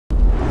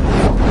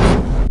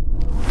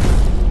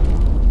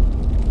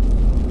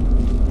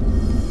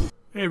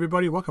Hey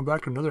everybody, welcome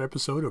back to another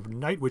episode of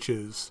Night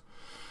Witches.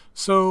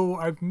 So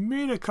I've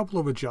made a couple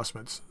of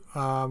adjustments,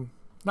 not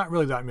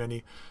really that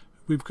many.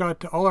 We've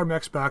got all our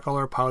mechs back, all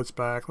our pilots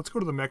back. Let's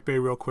go to the mech bay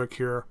real quick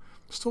here.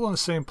 Still on the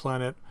same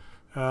planet.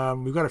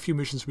 We've got a few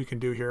missions we can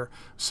do here.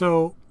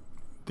 So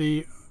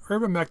the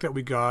urban mech that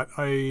we got,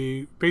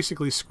 I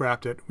basically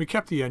scrapped it. We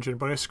kept the engine,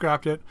 but I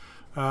scrapped it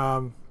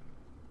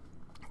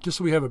just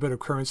so we have a bit of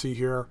currency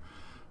here.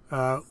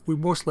 We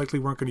most likely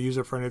weren't going to use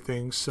it for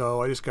anything,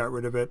 so I just got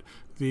rid of it.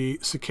 The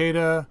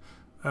cicada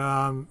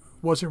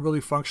wasn't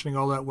really functioning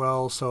all that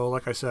well, so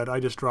like I said, I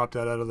just dropped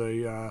that out of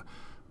the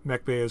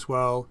mech bay as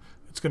well.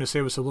 It's going to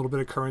save us a little bit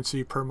of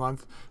currency per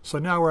month. So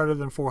now we're rather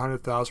than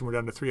 400,000, we're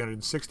down to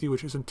 360,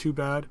 which isn't too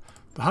bad.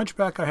 The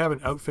Hunchback I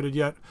haven't outfitted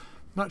yet.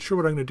 Not sure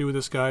what I'm going to do with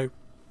this guy.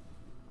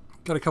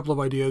 Got a couple of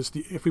ideas.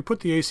 If we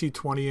put the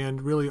AC-20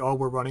 in, really all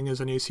we're running is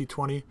an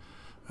AC-20,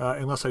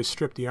 unless I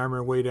strip the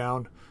armor way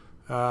down.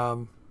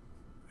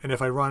 And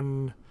if I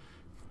run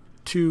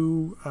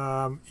two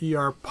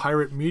ER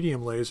Pirate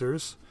medium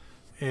lasers,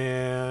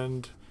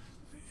 and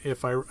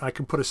if I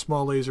can put a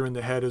small laser in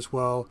the head as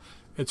well,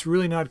 it's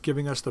really not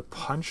giving us the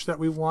punch that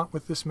we want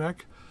with this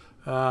mech.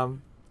 The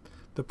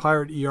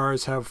Pirate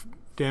ERs have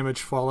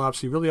damage fall-off,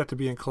 so you really have to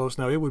be in close.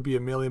 Now, it would be a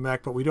melee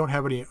mech, but we don't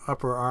have any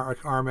upper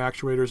arm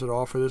actuators at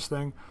all for this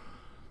thing.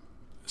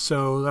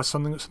 So that's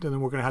something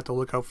we're going to have to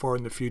look out for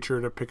in the future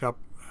to pick up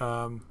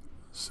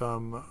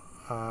some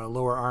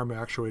lower arm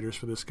actuators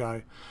for this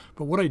guy.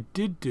 But what I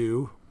did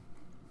do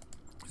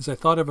is I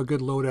thought of a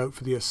good loadout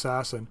for the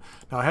assassin.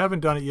 Now I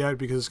haven't done it yet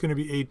because it's going to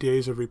be 8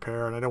 days of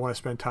repair and I don't want to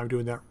spend time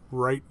doing that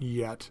right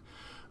yet.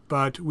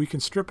 But we can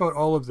strip out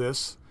all of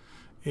this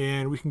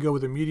and we can go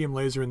with a medium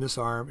laser in this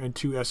arm and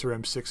two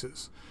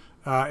SRM6s.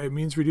 It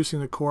means reducing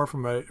the core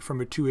from a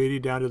 280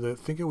 down to the, I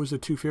think it was the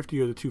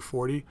 250 or the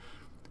 240.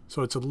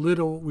 So it's a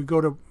little, we go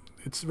to,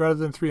 it's rather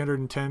than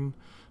 310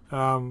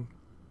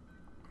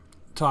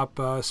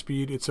 top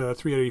speed, it's a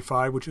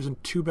 385, which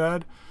isn't too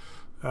bad,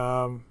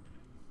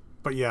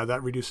 but yeah,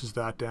 that reduces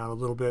that down a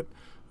little bit,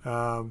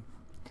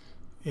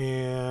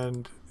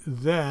 and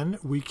then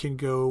we can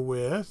go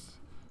with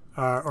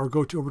or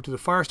go over to the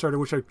fire starter,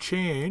 which I've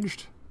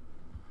changed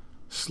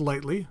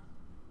slightly.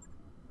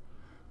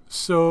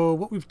 So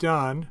what we've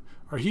done,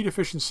 our heat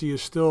efficiency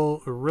is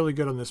still really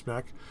good on this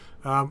mech.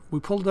 We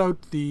pulled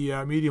out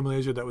the medium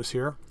laser that was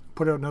here,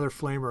 put out another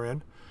flamer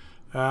in,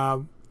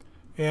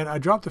 and I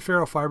dropped the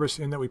ferrofibrous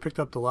in that we picked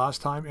up the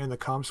last time and the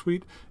comm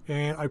suite,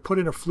 and I put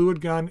in a fluid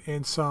gun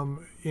and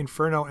some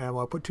Inferno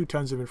ammo. I put 2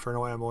 tons of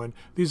Inferno ammo in.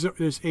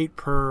 There's 8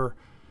 per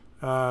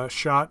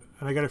shot,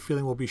 and I got a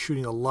feeling we'll be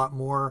shooting a lot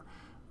more,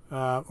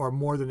 or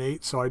more than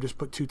 8, so I just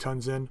put 2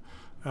 tons in.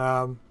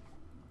 Had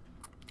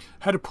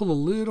to pull a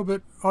little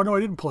bit. Oh no,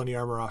 I didn't pull any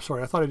armor off.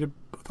 Sorry, I thought I did.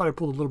 I thought I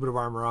pulled a little bit of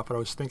armor off, but I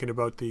was thinking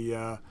about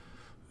the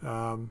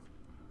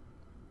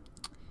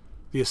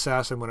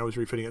assassin when I was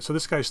refitting it. So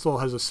this guy still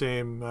has the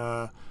same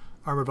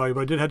armor value,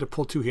 but I did have to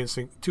pull two heat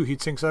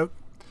sinks out,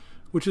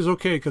 which is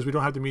okay because we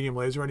don't have the medium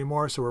laser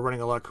anymore, so we're running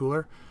a lot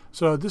cooler.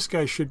 So this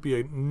guy should be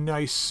a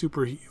nice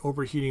super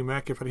overheating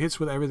mech. If it hits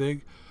with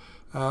everything,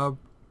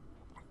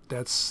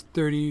 that's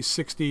 30,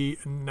 60,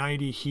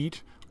 90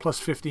 heat plus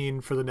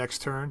 15 for the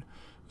next turn.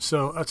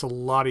 So that's a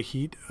lot of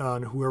heat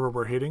on whoever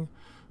we're hitting.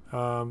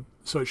 So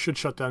it should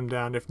shut them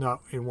down, if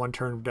not in one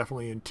turn,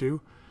 definitely in 2.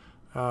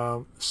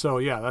 So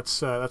yeah,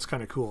 that's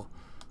kind of cool.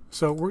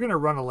 So we're going to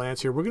run a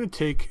lance here. We're going to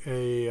take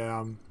a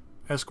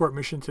escort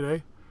mission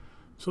today.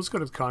 So let's go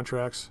to the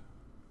contracts.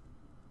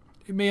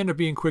 It may end up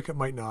being quick, it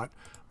might not.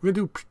 We're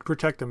going to do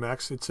protect the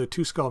mechs. It's a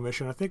 2-skull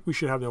mission. I think we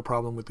should have no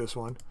problem with this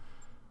one.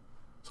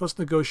 So let's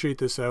negotiate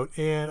this out.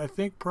 And I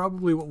think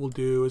probably what we'll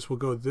do is we'll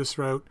go this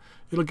route.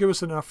 It'll give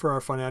us enough for our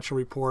financial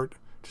report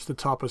just to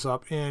top us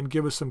up and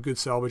give us some good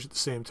salvage at the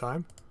same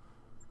time.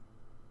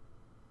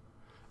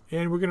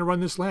 And we're going to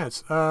run this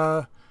lance.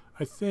 I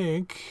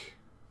think,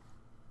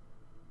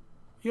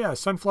 yeah,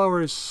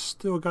 Sunflower has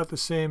still got the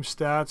same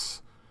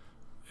stats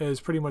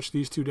as pretty much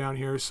these two down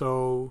here,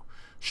 so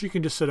she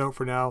can just sit out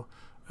for now.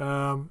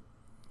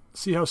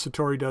 See how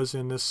Satori does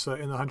in this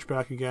in the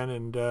Hunchback again.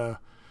 And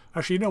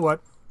actually, you know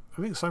what?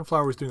 I think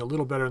Sunflower is doing a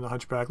little better in the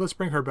Hunchback. Let's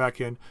bring her back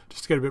in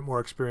just to get a bit more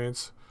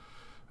experience.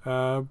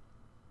 Yeah,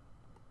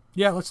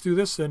 let's do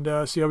this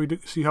and see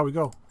how we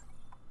go.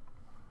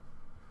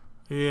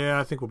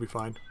 Yeah, I think we'll be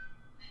fine.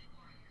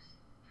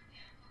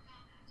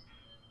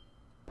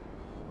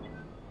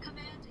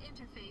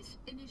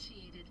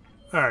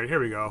 Alright, here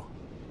we go.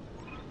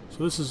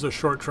 So this is a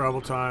short travel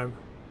time.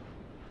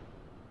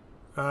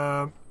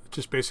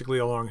 Just basically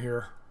along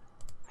here.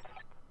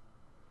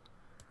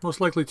 Most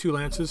likely 2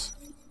 lances.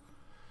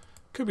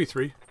 Could be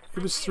 3.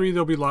 If it's 3,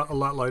 they'll be a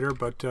lot lighter,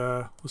 but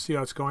we'll see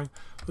how it's going.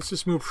 Let's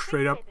just move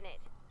straight up.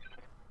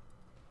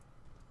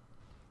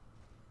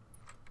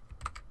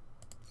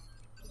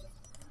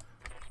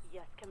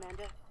 Yes,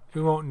 Commander.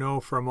 We won't know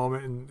for a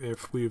moment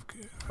if we've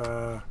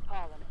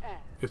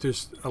if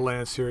there's a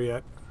lance here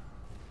yet.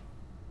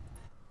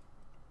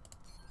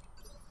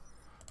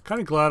 Kind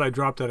of glad I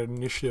dropped that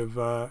initiative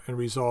and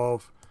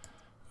resolve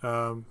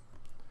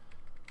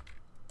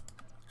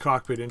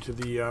cockpit into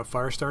the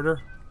fire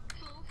starter.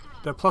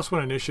 That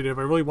 +1 initiative,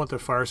 I really want the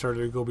fire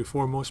starter to go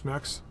before most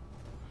mechs.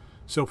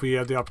 So if we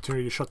have the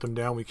opportunity to shut them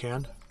down, we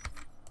can.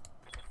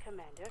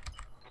 Commander.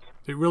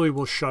 It really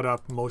will shut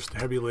up most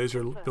heavy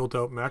laser built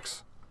out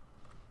mechs.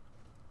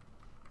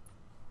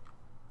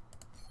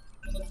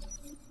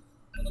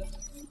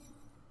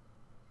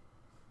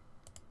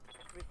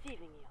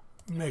 Receiving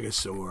you.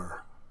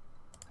 Megasaur.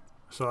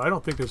 So I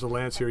don't think there's a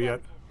lance here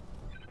yet.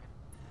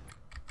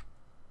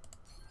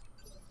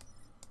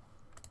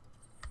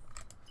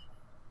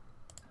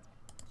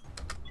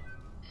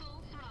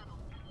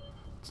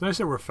 It's nice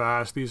that we're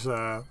fast. These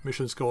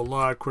missions go a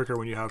lot quicker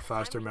when you have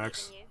faster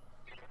mechs.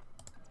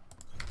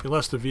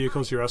 Unless the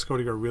vehicles you're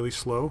escorting are really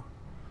slow.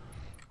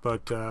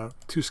 But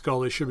 2 Skull,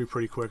 they should be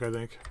pretty quick, I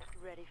think.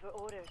 Ready for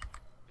orders.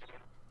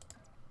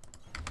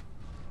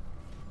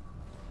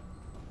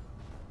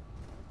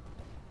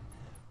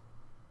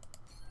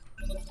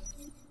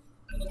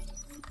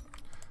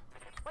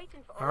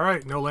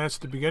 Alright, no lance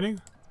at the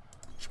beginning.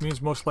 Which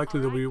means most likely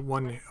there'll be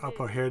one up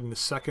ahead in the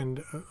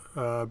second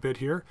bit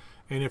here.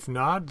 And if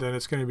not, then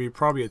it's going to be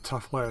probably a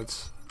tough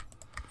lance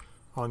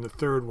on the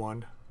third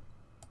one.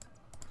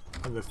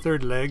 On the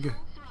third leg.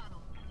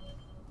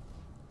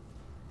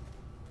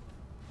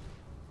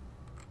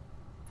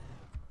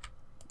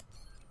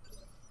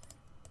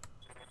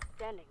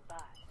 Standing by.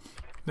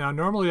 Now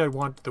normally I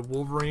want the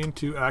Wolverine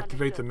to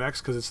activate the mechs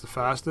because it's the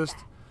fastest.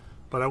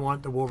 But I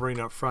want the Wolverine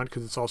up front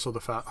because it's also the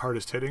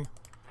hardest hitting.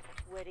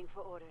 Waiting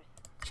for orders.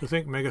 So I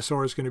think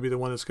Megasaur is going to be the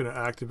one that's going to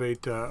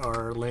activate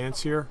our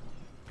lance here.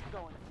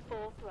 Going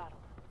full throttle.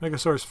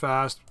 Megasaur's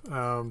fast,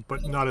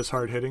 but not as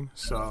hard hitting,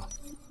 so...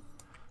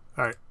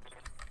 Alright.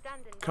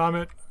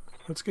 Comet,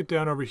 let's get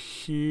down over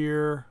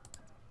here.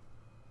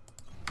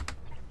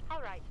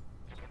 Alright.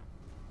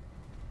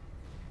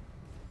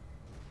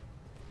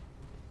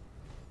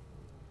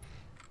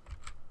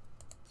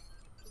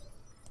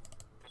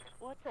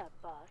 What's up,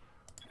 boss?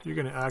 You're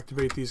going to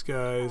activate these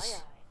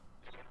guys.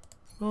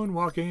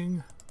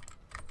 Moonwalking.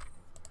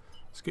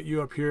 Let's get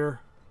you up here.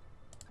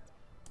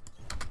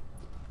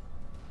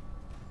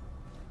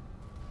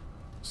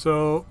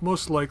 So,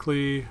 most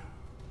likely,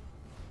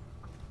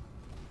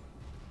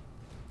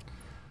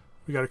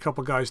 we got a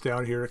couple guys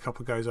down here, a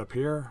couple guys up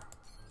here.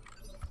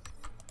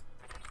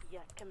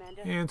 Yes,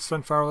 Commander. And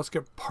Sunflower, let's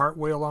get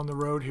partway along the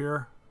road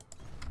here.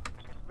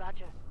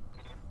 Roger.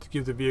 To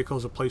give the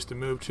vehicles a place to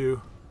move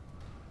to.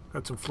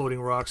 Got some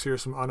floating rocks here,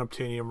 some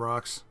unobtainium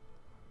rocks.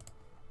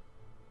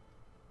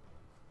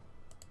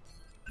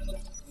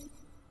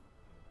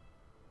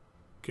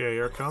 Okay,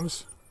 here it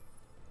comes.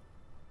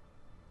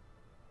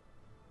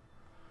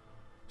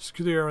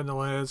 Secure the air and the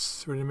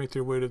lance, ready to make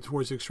their way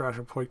towards the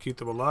extraction point, keep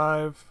them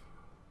alive.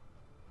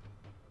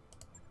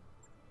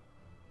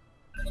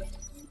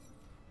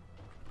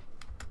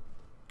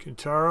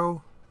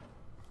 Kintaro.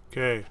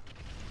 Okay.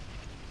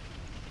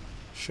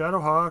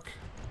 Shadowhawk.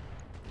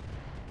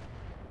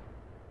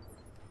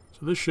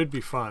 So this should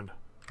be fun.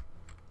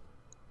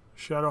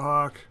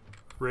 Shadowhawk,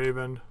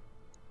 Raven,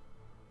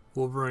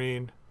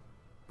 Wolverine,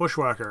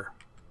 Bushwhacker.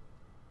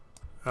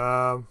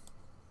 That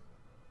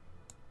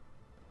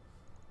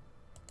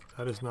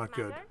is not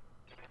good.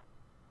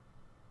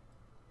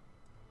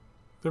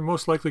 They're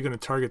most likely going to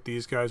target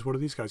these guys. What do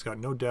these guys got?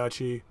 No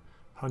Dachi,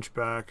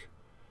 Hunchback,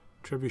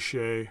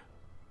 Trebuchet,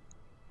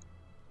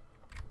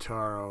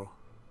 Taro.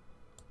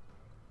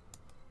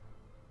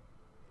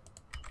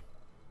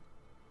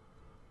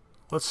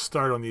 Let's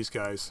start on these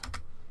guys.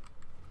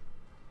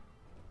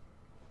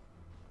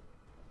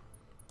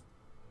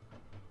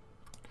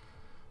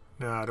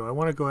 Now, do I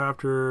want to go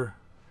after...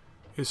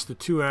 It's the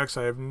 2X.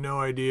 I have no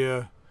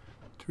idea.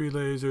 3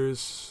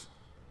 lasers.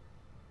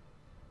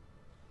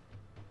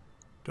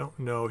 Don't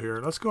know here.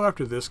 Let's go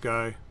after this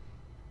guy.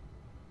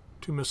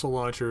 2 missile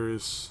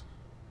launchers.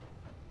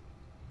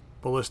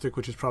 Ballistic,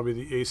 which is probably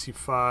the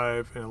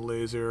AC-5, and a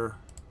laser.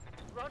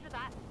 Roger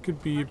that.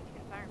 Could be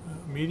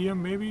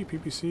medium, maybe?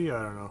 PPC?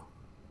 I don't know.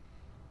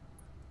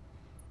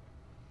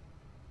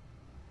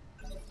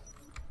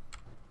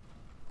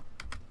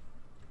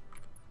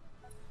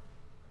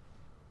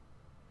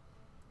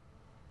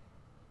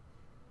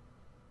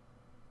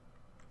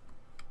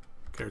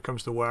 Okay, here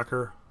comes the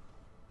whacker.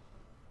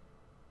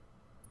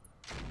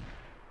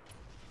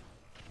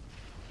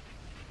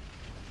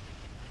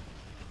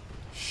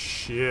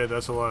 Shit,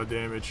 that's a lot of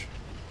damage.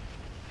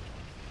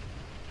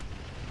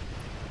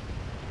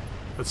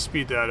 Let's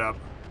speed that up.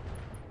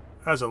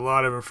 That's a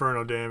lot of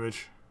inferno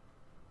damage.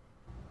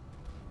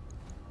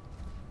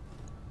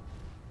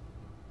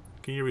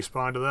 Can you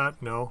respond to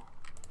that? No.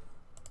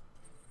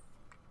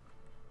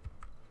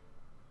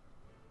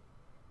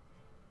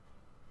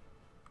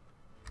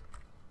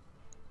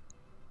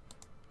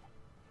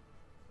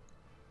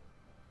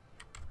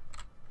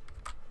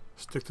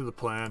 Stick to the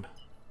plan.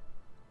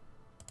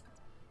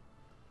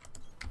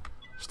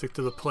 Stick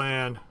to the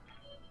plan.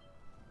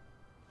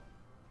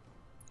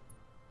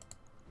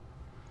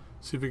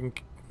 See if we can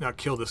not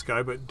kill this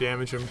guy, but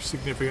damage him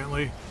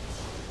significantly.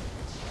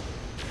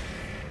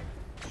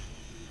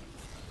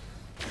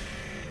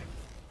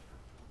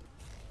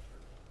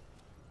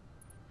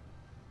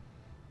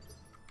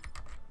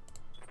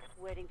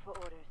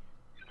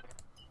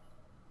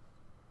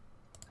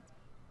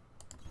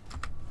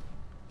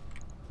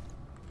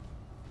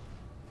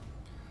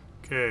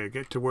 Okay,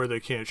 get to where they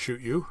can't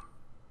shoot you.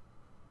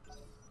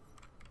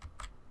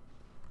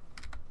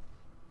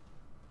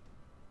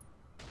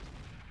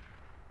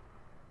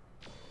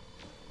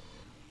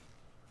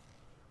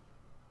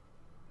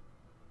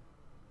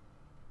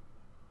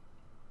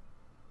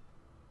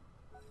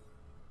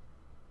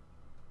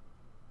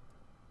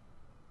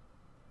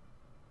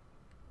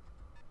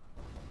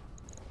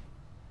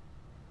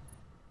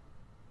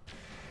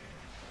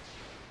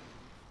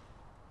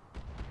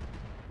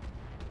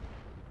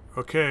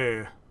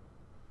 Okay.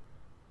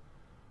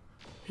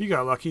 He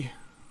got lucky.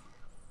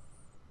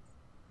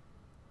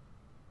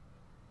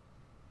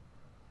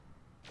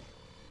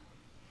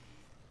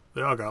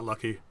 They all got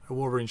lucky. The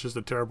Wolverine's just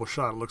a terrible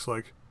shot, it looks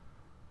like.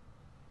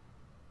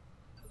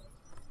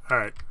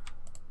 Alright.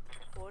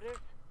 Orders.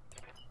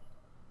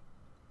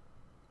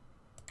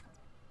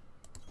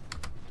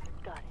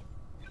 Got it.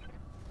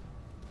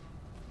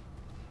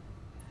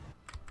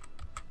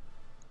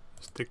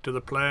 Stick to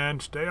the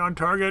plan. Stay on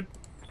target.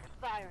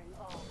 Firing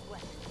all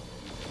weapons.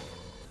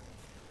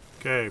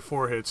 Okay,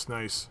 4 hits.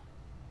 Nice.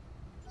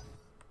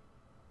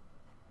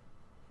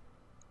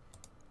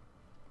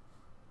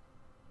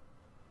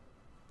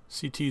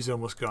 CT's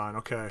almost gone.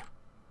 Okay.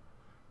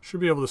 Should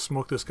be able to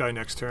smoke this guy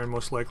next turn,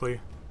 most likely.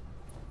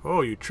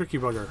 Oh, you tricky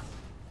bugger.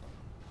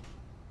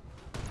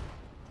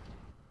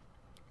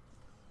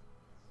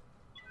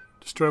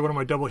 Destroy one of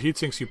my double heat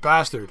sinks, you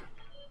bastard.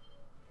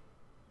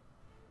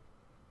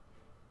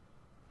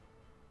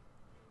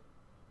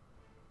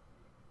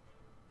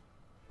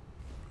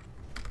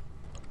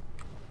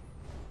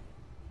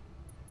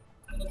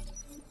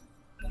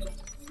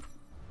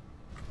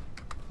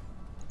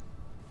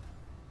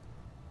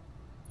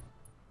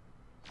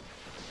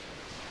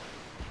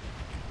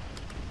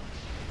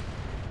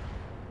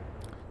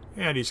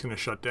 And he's going to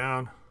shut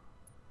down.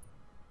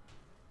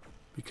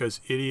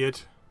 Because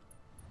idiot.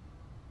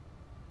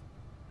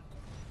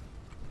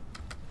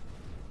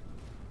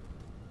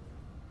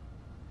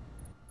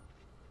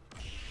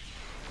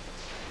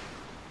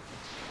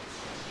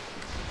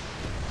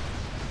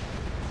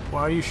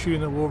 Why are you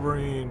shooting the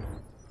Wolverine?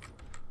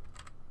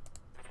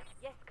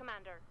 Yes,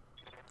 Commander.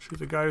 Shoot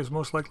the guy who's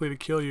most likely to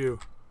kill you.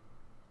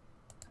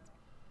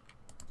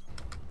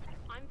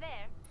 I'm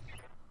there.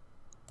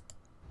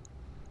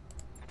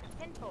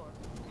 10-4.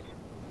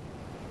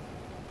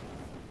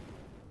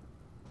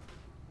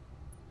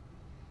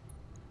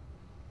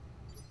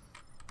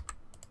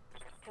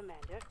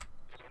 Commander.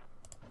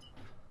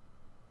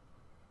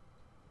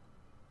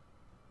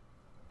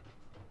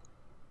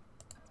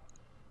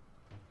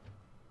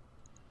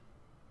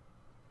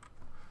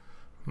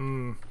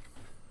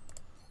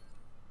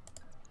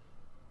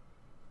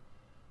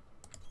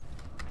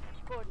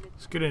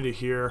 Let's get into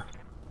here.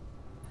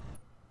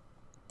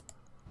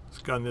 Let's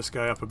gun this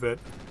guy up a bit.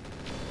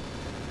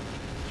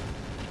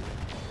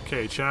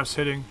 Okay, chaff's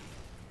hitting.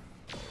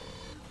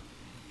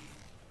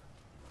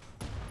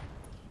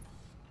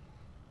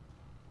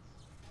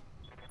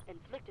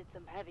 Inflicted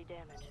some heavy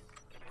damage.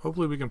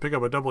 Hopefully we can pick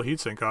up a double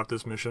heatsink off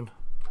this mission.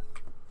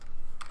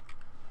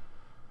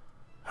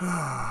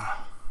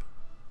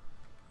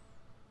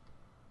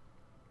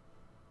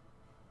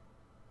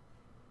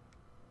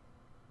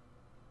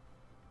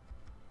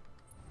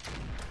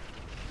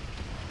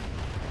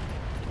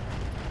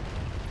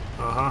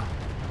 Uh-huh.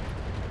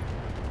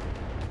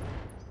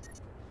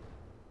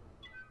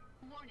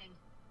 Warning.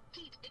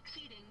 Heat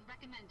exceeding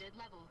recommended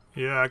level.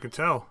 Yeah, I can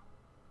tell.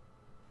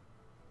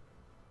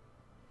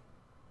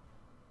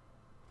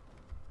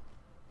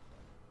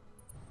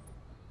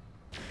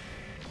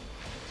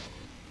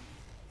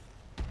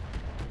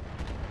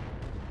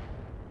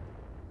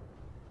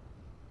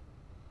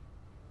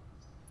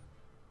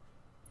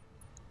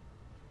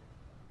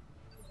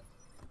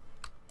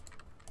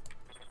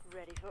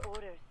 Ready for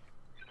orders.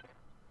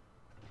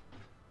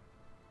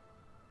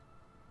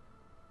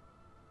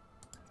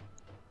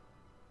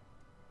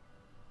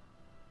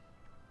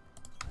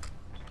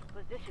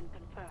 Position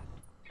confirmed.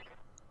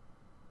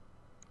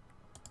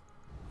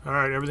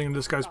 Alright, everything in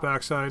this guy's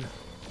backside.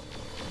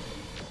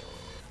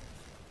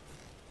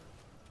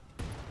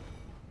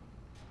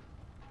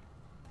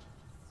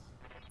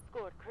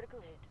 Scored critical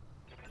hit.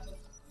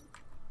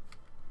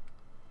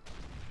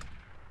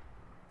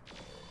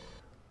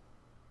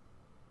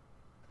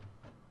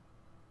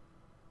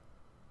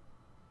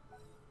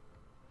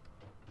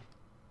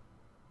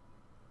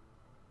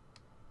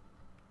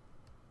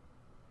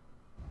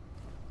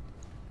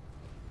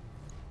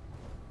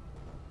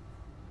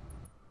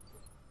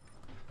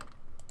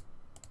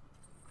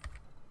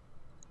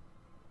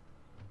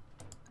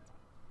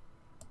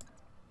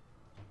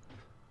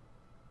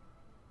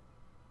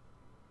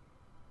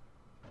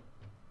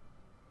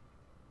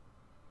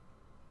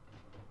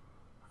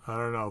 I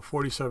don't know,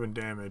 47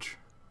 damage.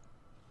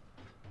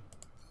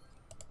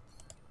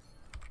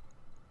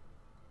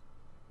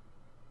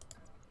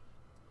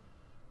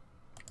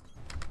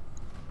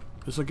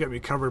 This will get me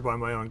covered by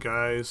my own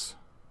guys.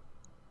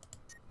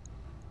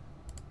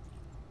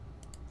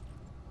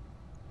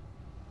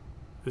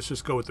 Let's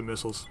just go with the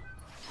missiles.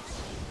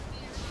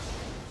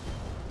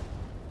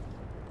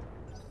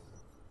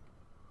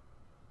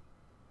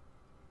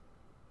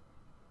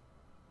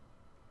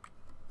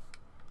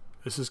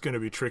 This is going to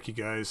be tricky,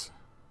 guys.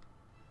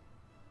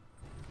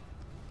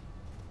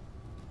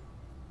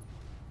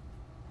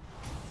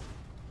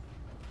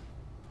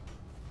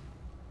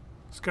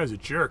 This guy's a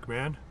jerk,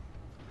 man.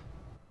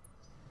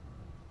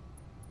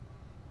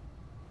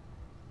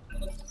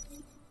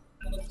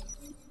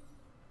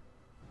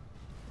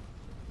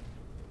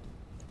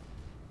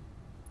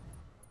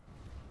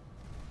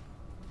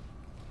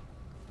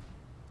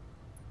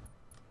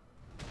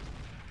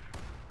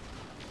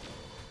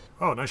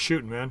 Oh, nice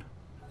shooting, man.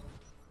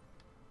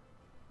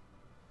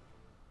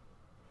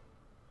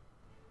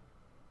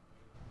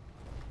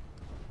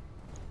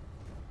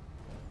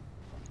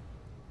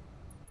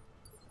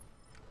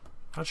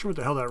 Not sure what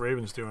the hell that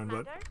Raven's doing,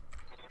 but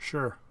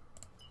sure.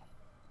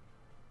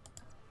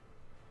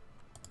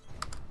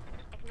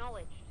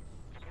 Acknowledged.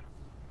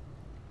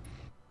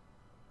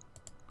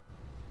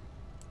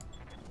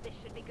 This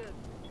should be good.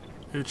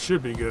 It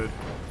should be good.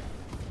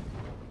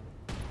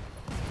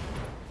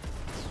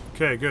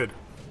 Okay, good.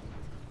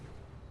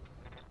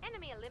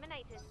 Enemy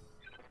eliminated.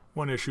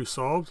 One issue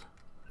solved.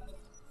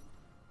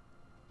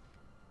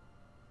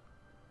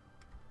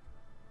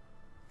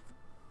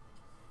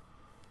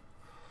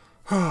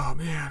 Oh,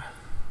 man.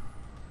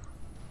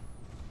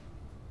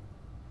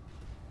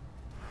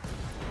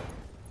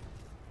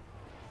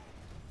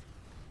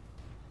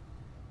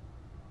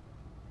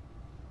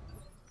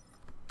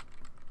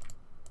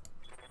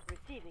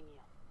 Receiving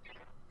you.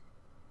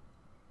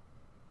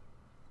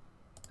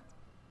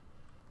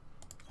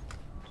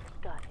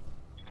 Got it.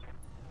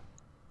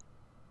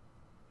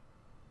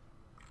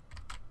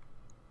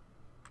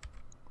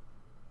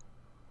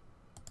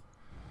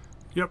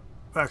 Yep,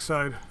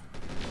 backside.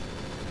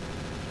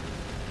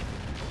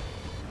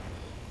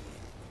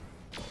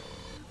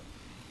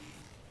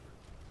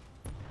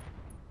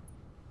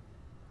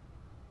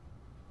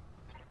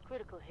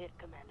 Critical hit,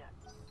 Commander.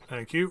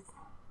 Thank you.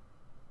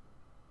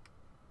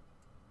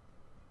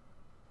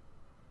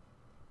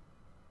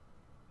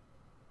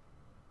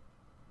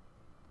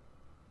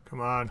 Come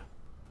on.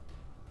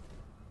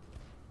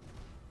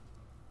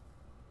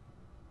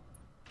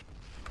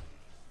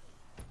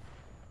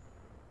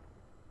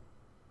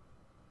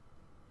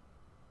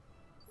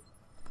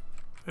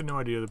 I had no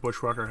idea the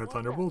Bushwhacker had Well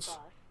done, thunderbolts. boss.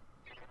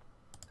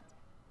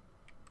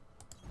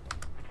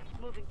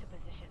 Moving to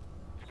position.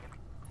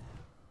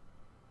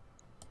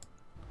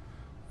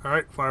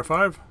 Alright, fire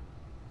 5.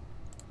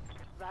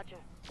 Roger.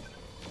 I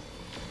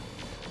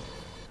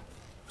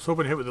was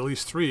hoping to hit with at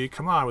least 3.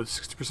 Come on, with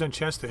 60%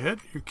 chance to hit?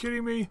 You're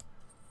kidding me?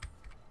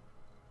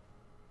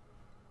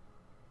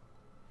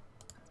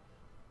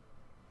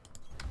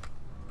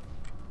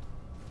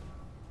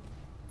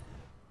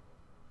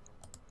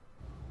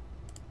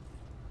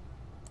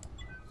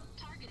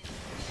 Targeting.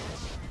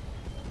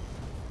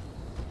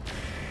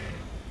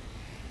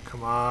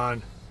 Come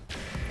on.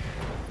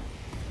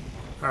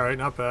 Alright,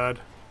 not bad.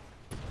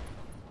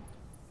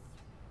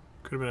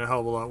 Could have been a hell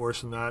of a lot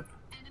worse than that.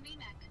 Enemy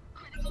mech.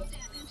 Critical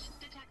damage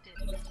detected.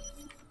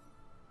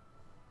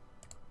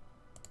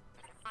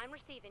 I'm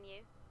receiving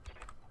you.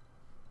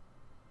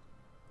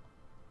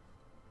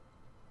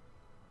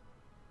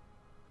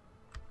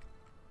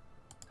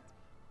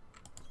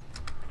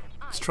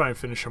 Let's try and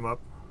finish him up.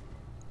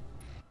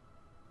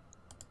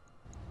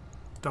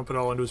 Dump it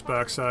all into his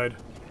backside.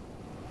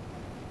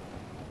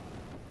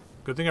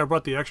 Good thing I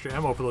brought the extra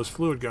ammo for those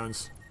fluid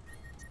guns.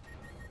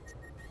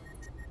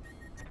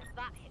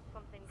 That hit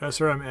something good.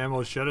 SRM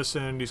ammo's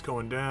jettisoned. He's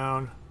going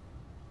down.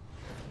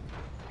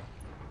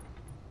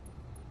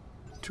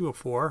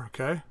 204,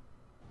 okay.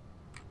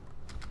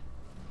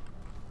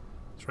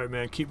 That's right,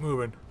 man. Keep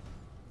moving.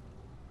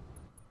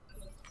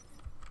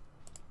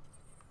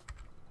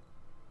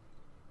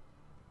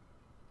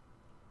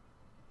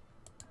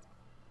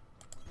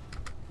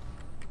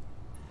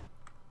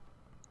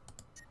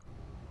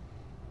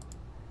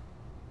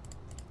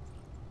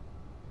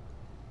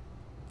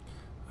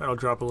 That'll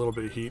drop a little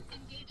bit of heat.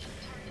 Engaging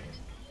target.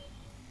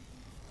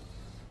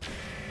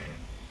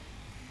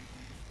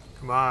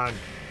 Come on.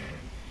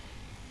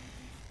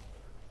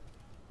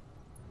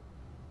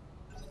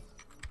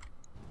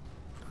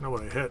 Don't know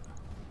what I hit.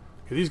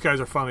 Okay, these guys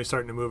are finally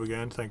starting to move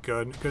again. Thank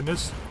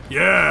goodness.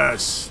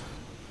 Yes!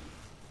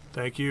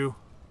 Thank you.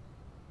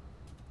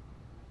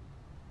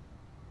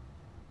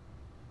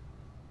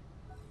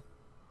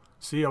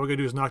 See, all we gotta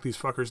do is knock these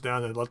fuckers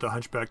down and let the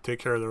hunchback take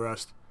care of the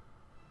rest.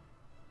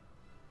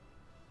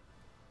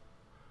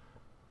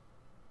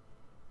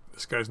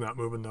 This guy's not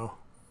moving though.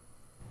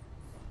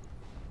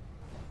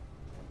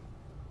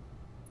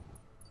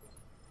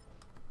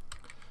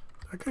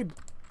 That guy,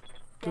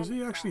 does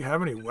he actually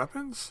have any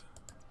weapons?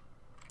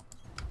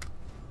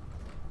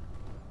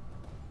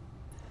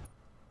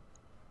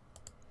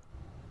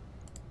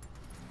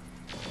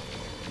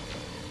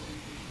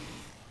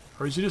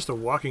 Or is he just a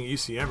walking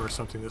ECM or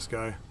something, this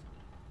guy?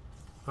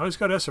 Oh, he's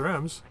got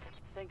SRMs.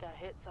 Think I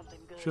hit something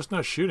good. Just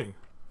not shooting.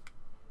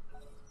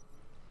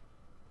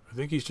 I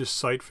think he's just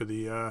sight for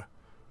the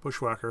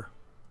Bushwhacker.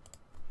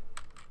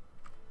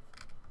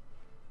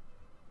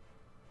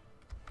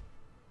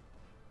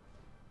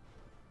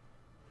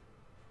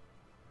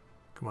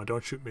 Come on,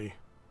 don't shoot me.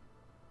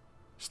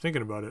 Just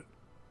thinking about it.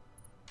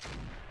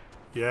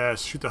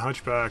 Yes, shoot the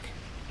hunchback.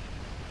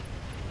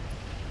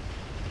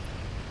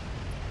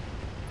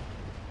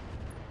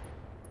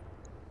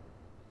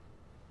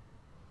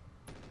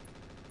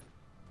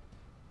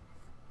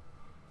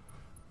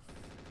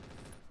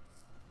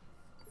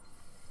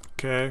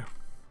 Okay.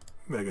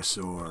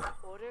 Megasaur.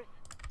 Orders?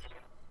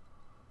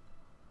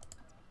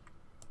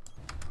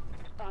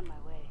 On my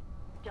way.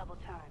 Double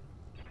time.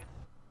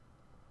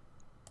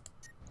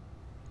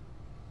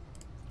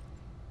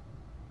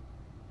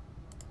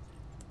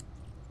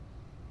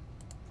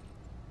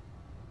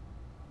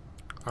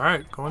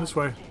 Alright, going this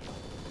way.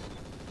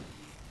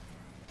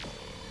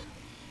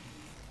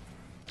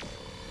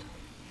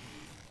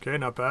 Okay,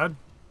 not bad.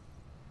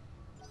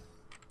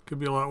 Could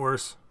be a lot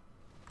worse.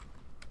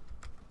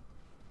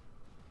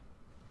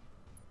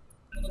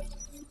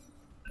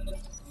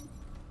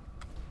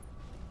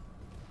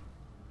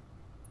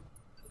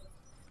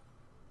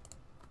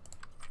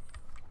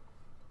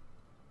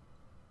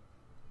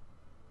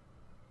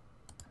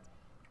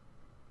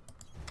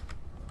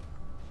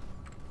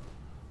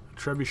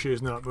 Trebuchet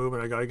is not moving.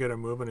 I gotta get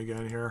him moving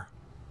again here.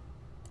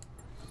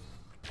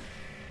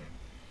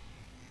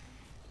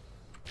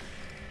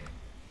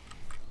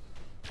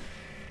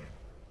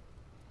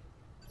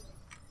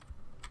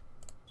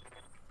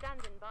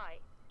 Standing by.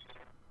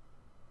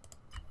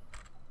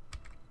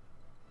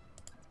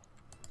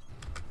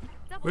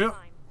 Double Well,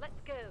 time.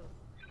 Let's go.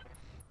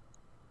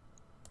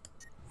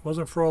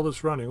 wasn't for all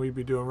this running, we'd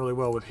be doing really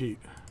well with heat.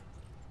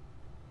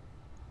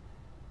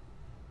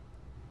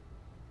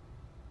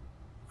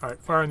 Alright,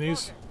 firing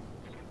these.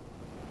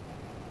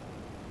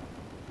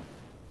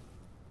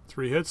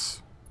 3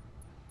 hits.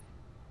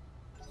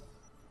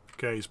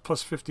 Okay, he's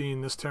plus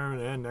 15 this turn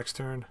and next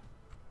turn.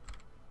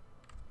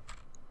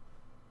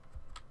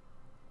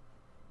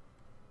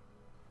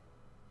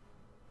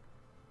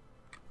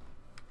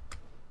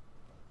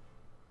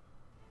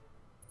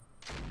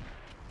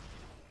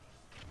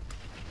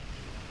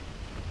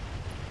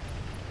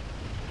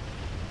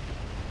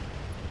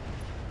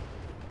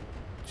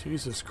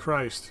 Jesus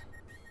Christ.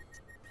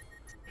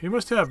 He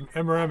must have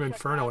MRM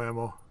Inferno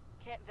ammo.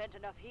 Can't vent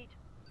enough heat.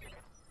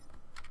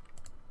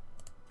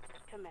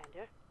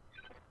 Commander.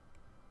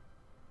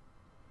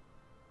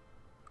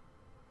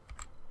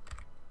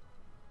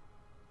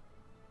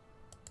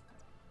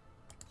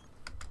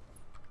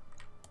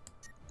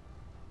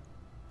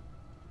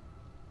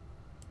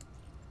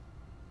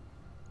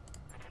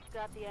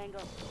 Got the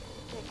angle.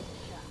 Take a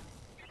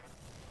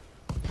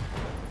shot.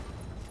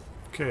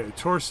 Okay,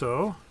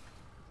 Torso.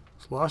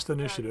 It's lost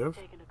initiative.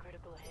 Taking a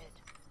critical hit.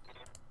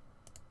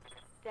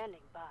 Standing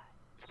by.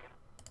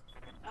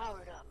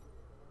 Powered up.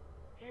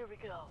 Here we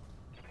go.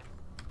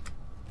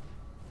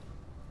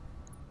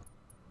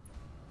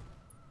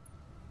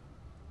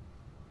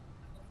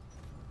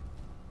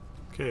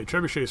 Okay,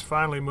 Trebuchet's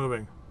finally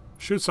moving.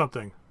 Shoot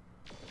something.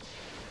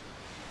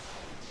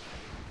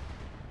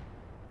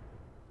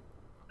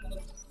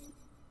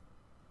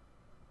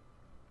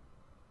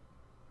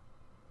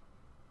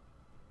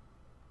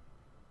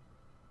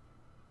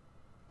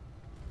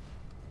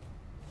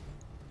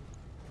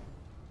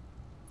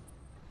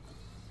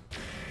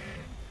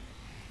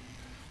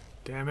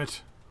 Damn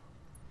it.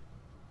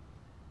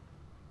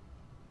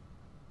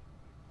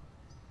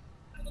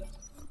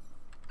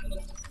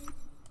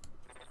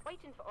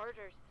 Waiting for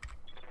orders.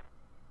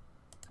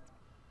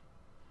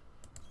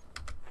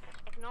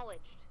 Acknowledged.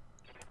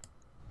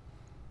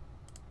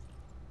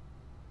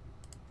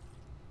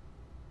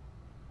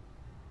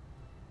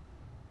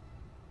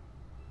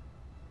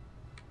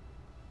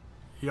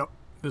 Yep,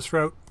 this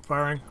route,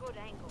 firing. Good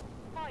angle.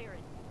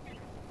 Firing.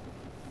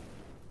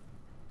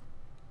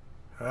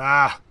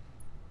 Ah!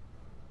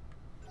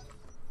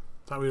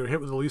 Thought we were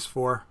hit with at least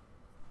 4.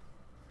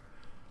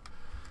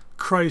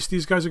 Christ,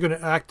 these guys are going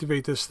to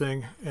activate this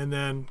thing, and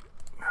then...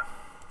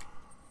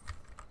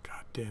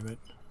 God damn it.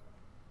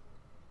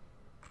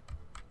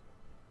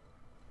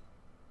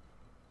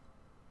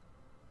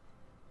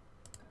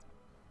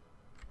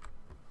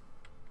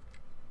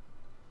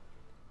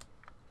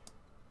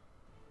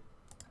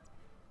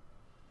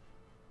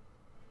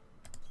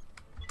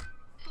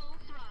 Full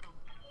throttle.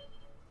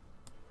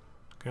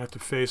 Gonna have to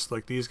face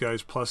like these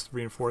guys plus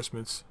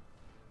reinforcements.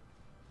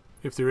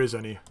 If there is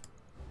any.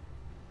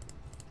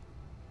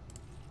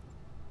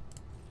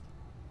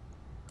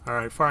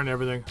 Alright, firing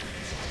everything.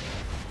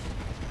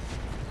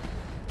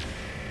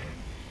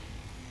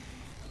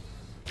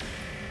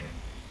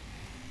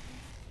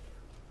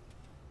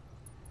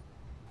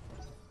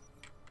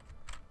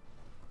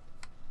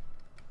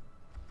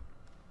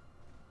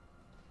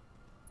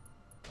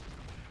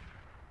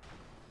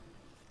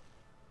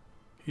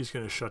 He's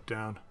gonna shut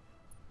down.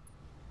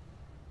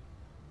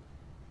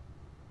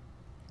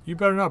 You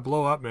better not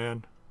blow up,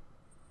 man.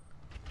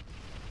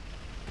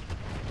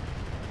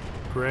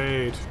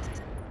 Great.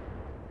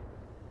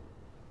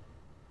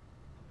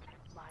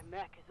 My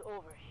mech is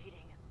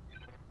overheating.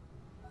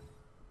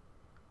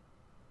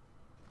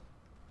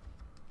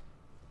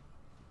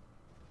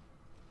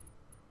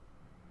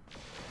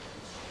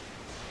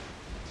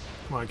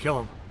 Come on, kill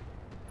him.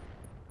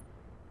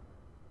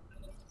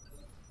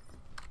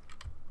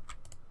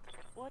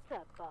 What's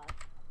up, boss?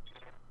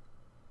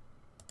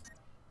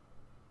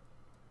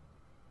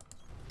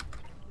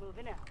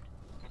 Moving out.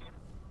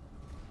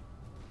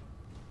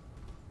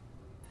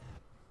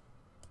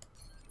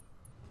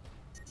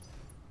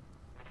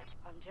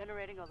 I'm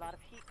generating a lot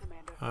of heat,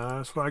 Commander.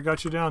 That's why I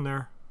got you down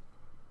there.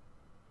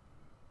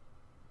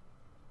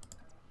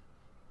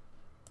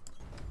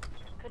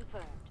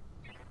 Confirmed.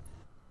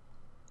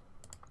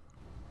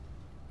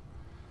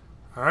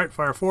 All right,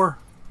 fire 4.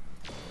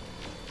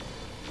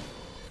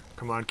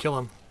 Come on, kill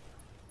him.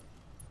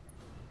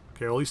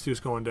 Okay, well, at least he was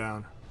going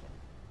down.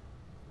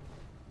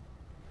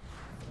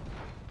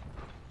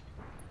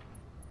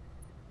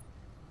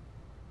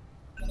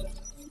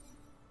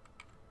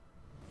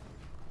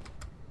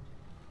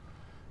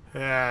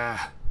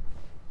 Yeah.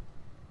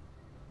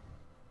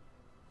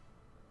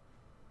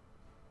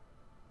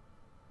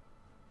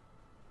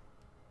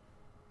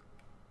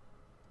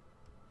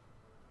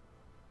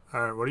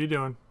 All right, what are you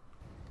doing?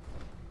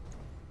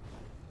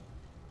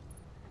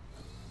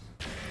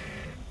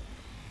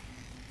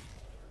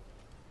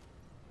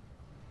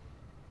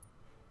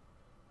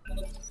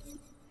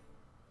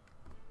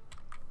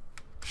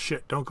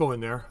 Shit, don't go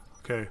in there.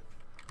 Okay.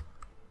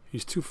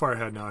 He's too far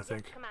ahead now, I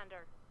think.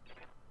 Commander.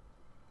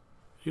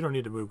 You don't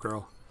need to move,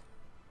 girl.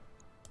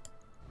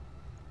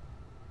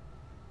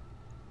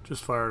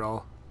 Just fire it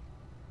all.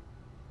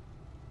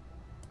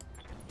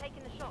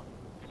 Taking the shot.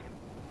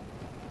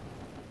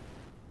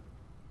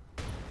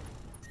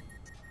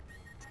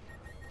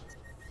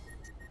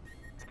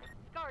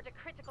 Scored a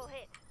critical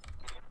hit.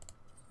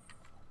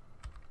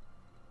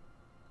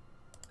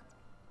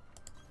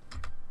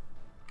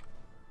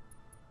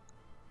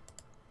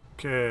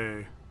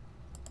 Okay.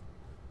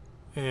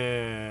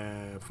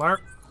 And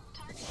fire.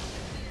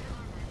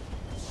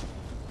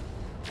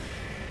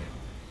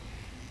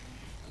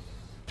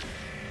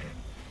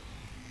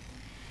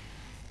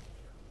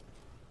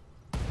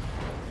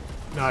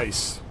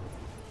 Nice.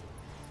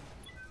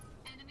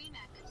 Enemy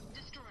mech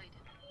destroyed.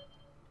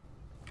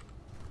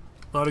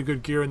 A lot of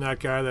good gear in that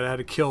guy that I had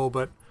to kill,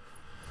 but...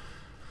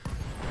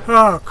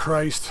 Oh,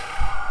 Christ.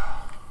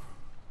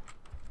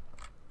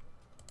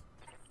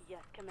 Yes,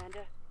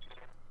 Commander.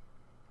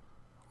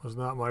 Was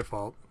not my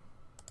fault.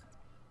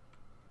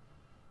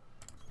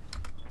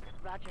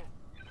 Roger.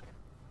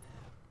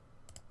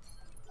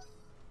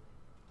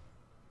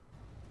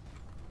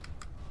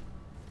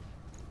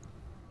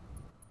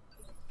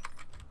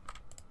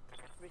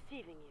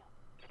 Receiving you.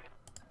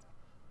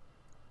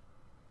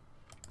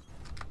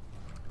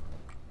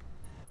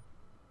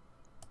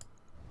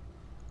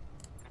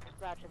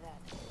 Roger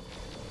that.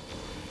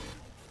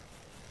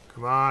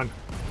 Come on.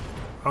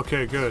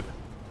 Okay, good.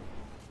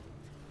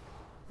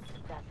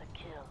 That's a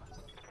kill.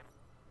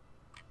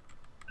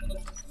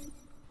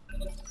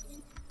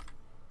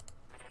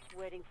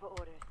 Waiting for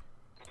orders.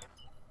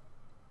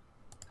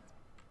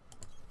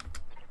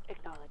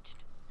 Acknowledged.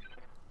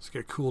 Let's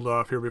get cooled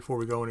off here before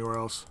we go anywhere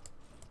else.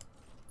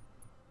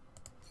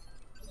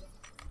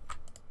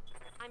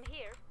 I'm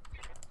here.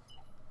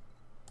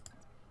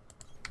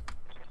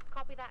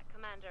 Copy that,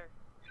 Commander.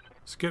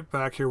 Let's get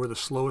back here where the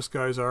slowest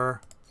guys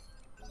are.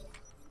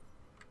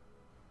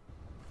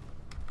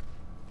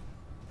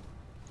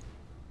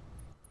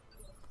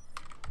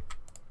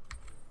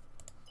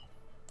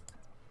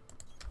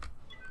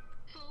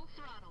 Full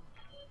throttle.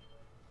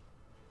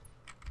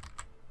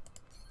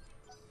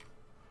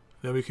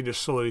 Then we can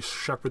just slowly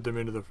shepherd them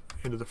into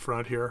the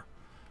front here.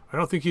 I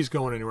don't think he's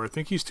going anywhere. I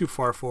think he's too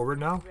far forward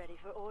now. Ready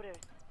for orders.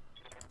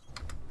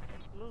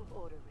 Move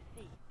order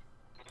received.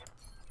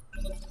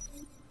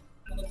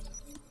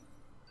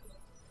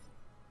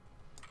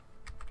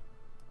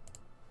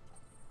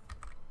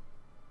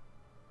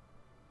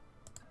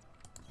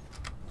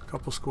 A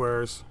couple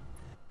squares.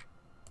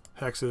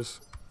 Hexes.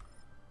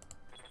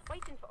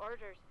 Waiting for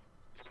orders.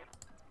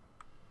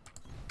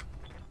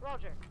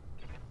 Roger.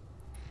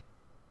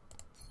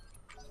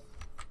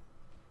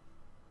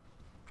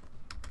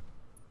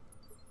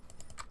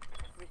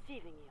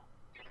 Receiving you.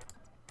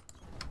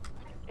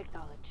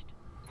 Acknowledged.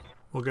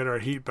 We'll get our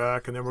heat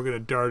back, and then we're going to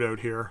dart out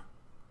here.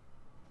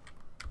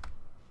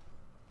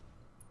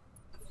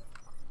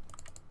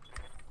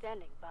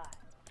 Standing by.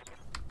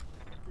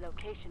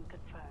 Location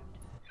confirmed.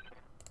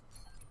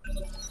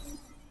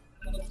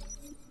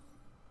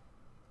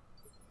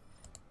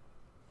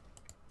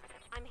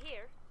 I'm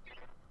here.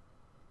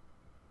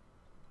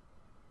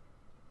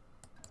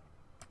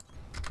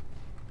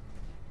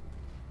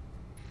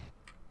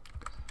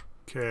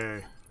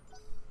 Okay.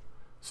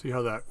 See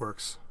how that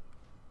works.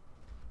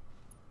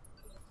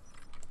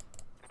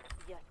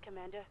 Yes,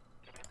 Commander.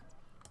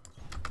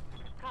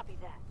 Copy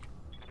that.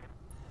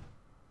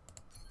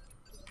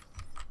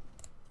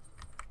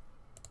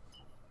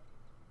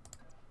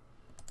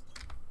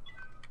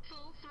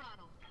 Full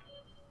throttle.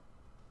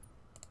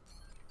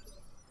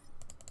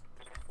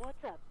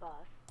 What's up,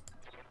 boss?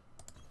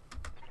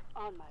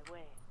 On my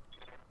way.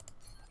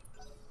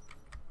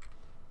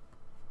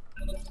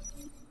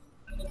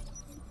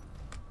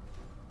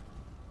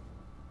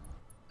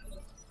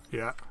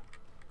 Yeah.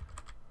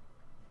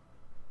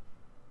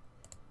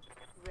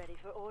 Ready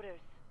for orders.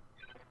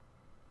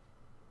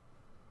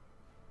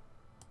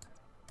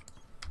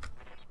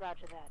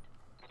 Roger that.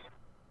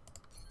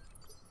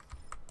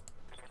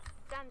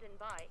 Standing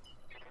by.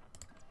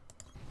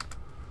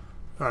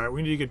 Alright,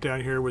 we need to get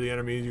down here where the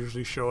enemies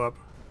usually show up.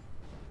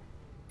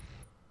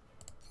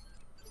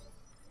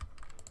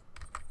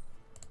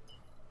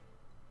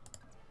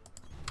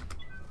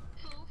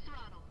 Full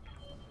throttle.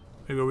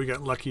 Maybe we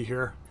got lucky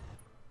here.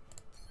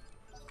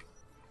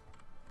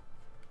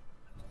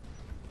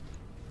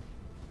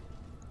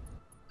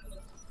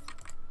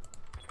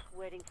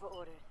 Waiting for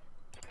orders.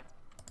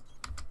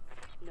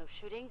 No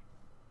shooting,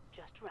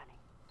 just running.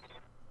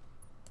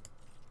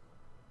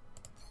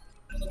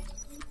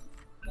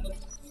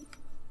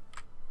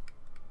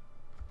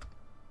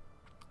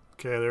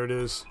 Okay, there it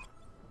is.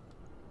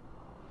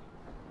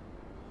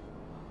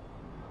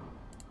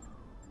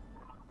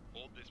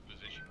 Hold this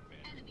position,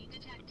 Commander. Enemy The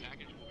detected.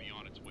 package will be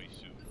on its way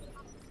soon.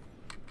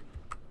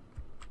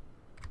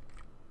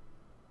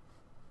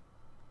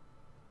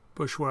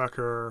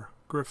 Bushwhacker,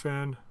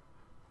 Griffin,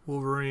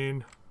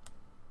 Wolverine.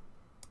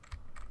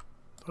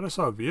 Thought I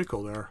saw a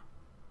vehicle there.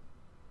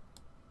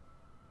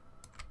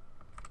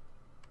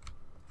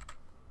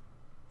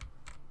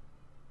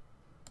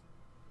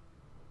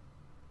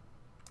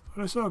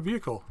 Thought I saw a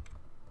vehicle.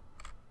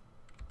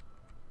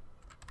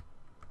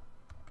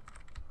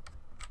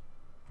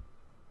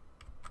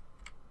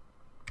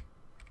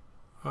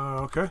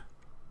 Okay.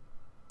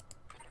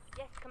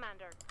 Yes,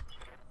 Commander.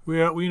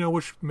 We know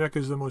which mech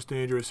is the most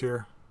dangerous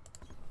here.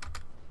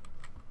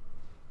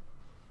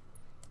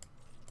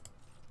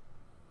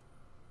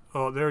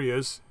 Oh, there he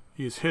is.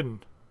 He's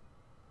hidden.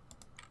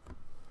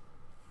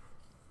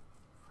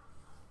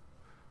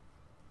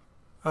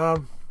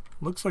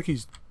 Looks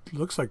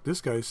like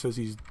this guy says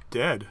he's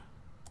dead.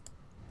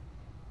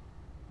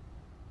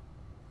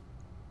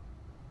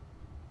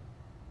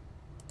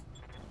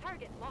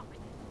 Target locked.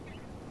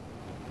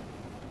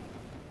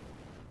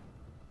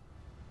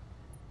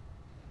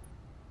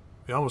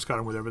 We almost got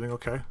him with everything.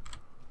 Okay.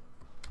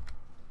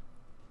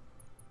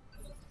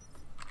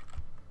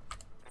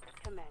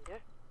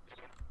 Commander.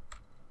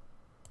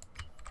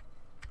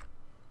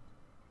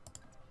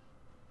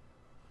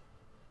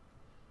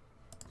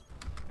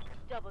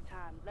 Double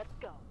time, let's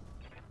go.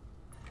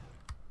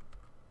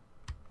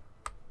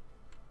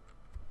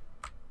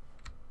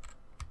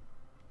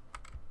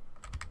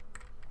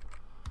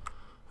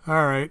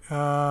 All right.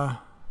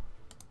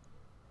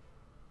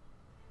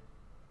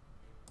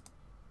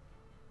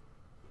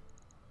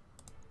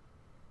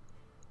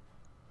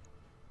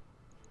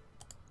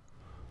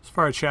 Let's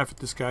fire a chaff at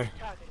this guy.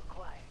 Target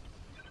acquired.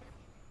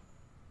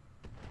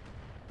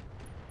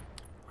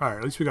 All right.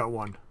 At least we got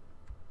one.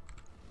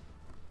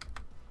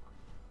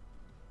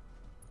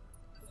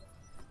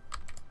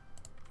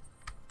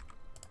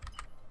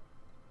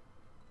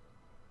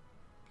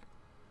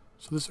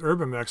 So this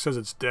urban mech says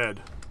it's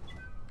dead.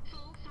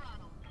 Full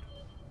throttle.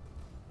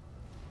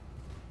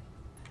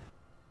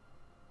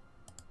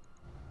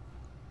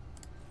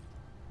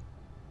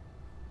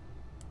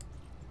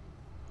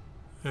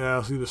 Yeah,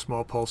 I'll see the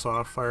small pulse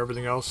off. Fire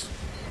everything else.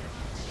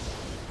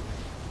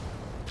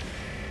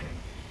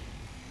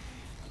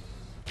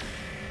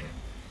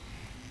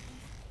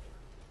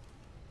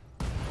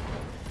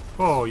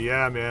 Oh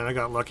yeah, man, I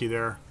got lucky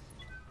there.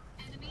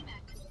 Enemy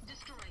mech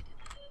destroyed.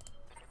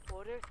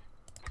 Orders.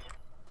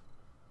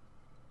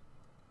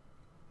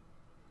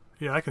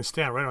 Yeah, I can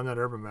stand right on that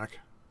urban mech.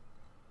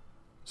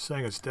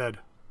 Saying it's dead.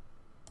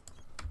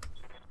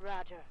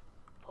 Roger.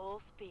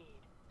 Full speed.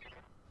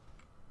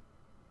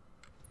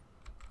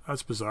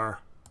 That's bizarre.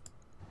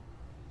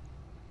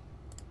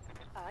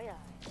 Aye,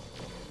 aye.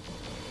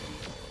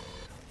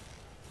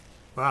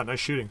 Wow, nice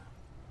shooting.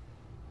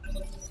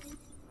 Here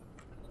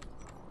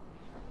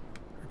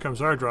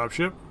comes our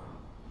dropship.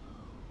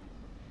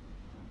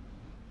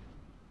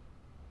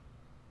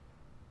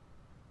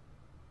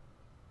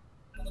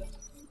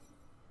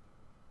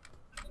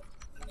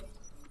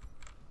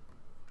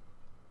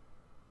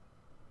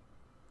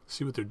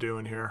 See what they're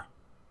doing here.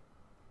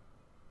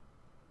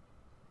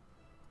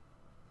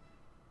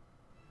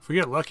 If we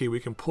get lucky, we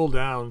can pull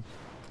down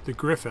the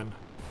Griffin.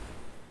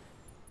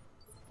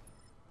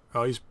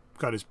 Oh, he's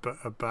got his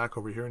back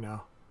over here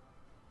now.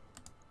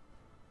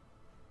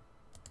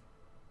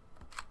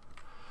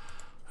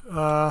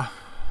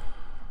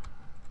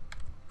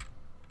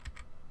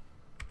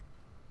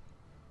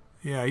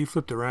 Yeah, he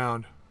flipped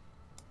around.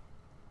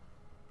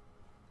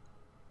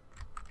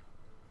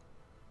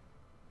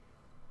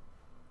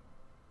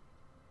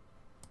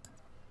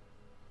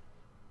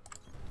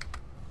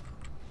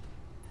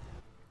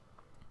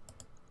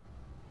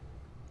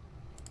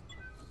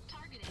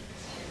 Targeting.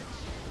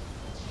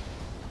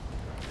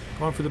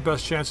 Going for the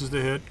best chances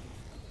to hit.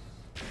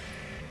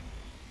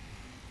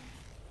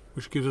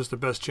 Which gives us the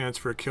best chance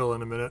for a kill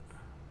in a minute.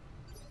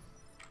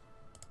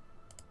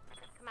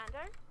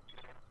 Commander.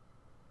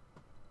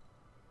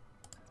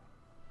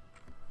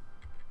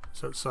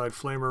 It's outside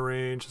flamer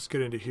range. Let's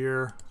get into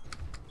here.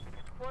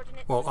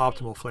 Coordinates Well, received.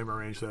 optimal flamer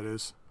range, that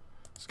is.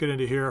 Let's get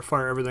into here,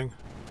 fire everything.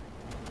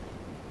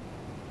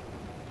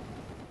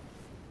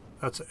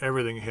 That's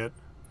everything hit.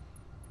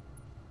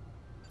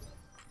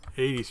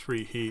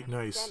 83 heat,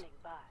 nice. Standing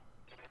by.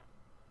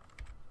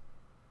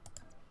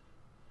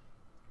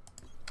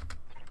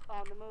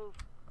 On the move.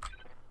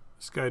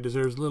 This guy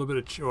deserves a little bit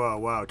of... oh,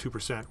 wow,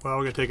 2%. Well,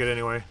 we're going to take it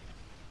anyway.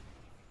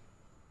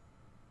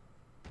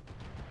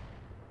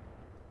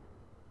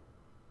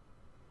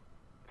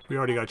 We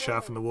already got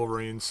chaff from the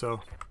Wolverines, so...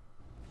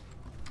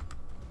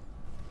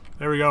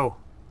 there we go.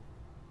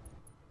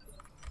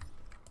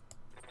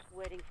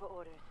 Waiting for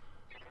orders.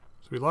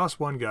 So we lost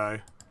one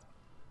guy.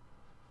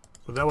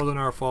 But that wasn't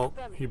our fault.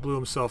 He blew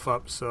himself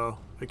up, so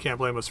they can't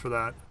blame us for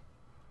that.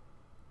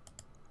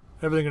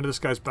 Everything into this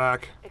guy's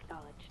back.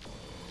 Acknowledged.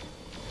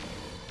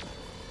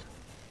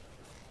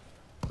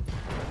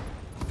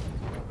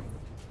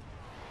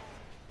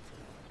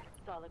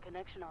 Solid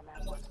connection on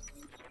that one.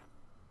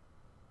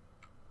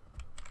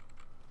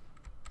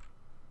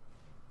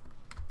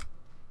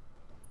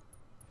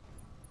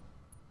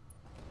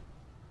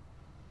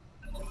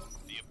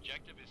 The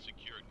objective is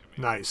secured,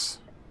 Commander. Nice.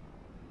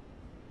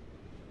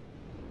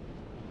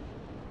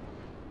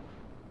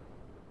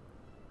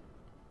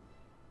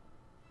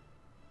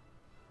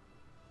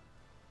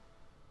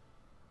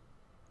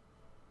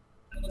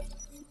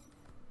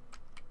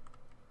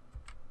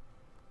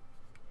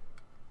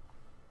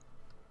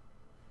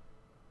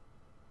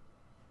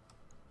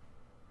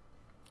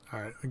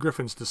 Alright, the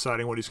Griffin's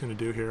deciding what he's going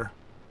to do here.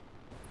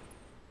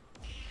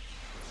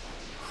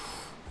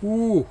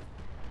 Ooh!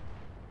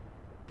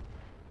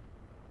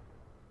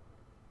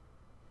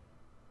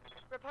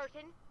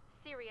 Reporting.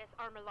 Serious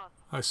armor loss.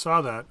 I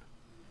saw that.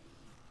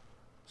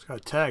 He's got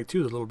a tag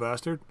too, the little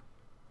bastard.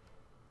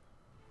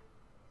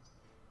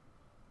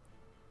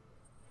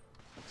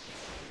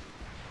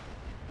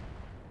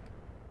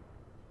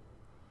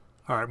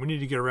 Alright, we need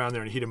to get around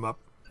there and heat him up.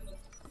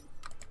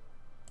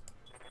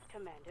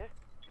 Commander.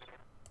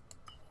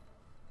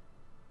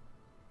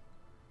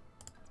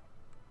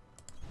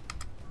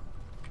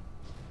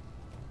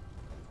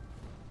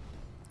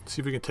 See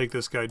if we can take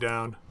this guy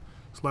down.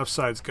 His left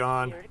side's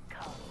gone. Here it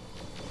comes.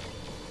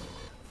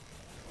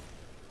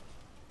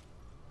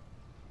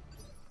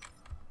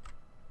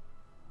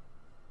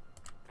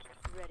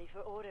 Ready for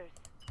orders.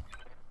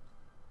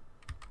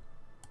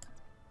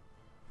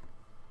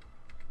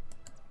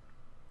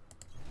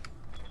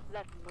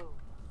 Let's move.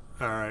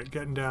 Alright,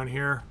 getting down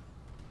here.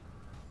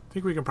 I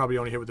think we can probably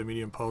only hit with the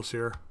medium pulse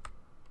here.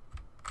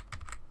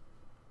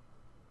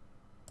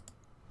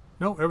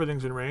 No,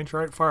 everything's in range.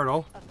 Alright, fire it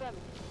all. Affirmative.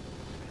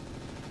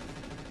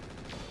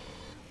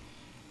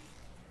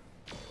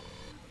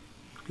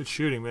 Good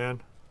shooting,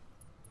 man.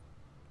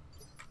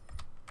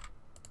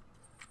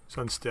 It's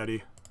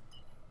unsteady.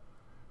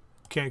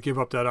 Can't give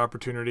up that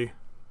opportunity.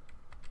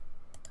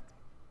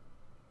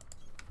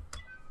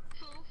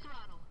 Full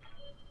throttle.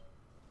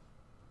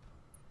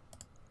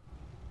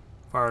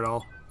 Fire it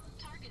all.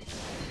 Targeting.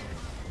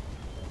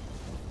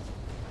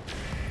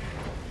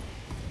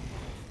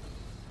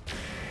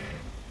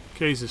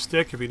 Okay, he's a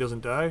stick if he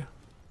doesn't die.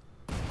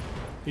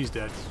 He's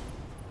dead.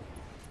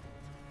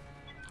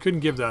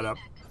 Couldn't give that up.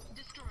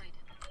 Destroyed.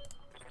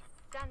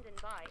 Standing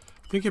by.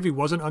 I think if he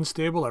wasn't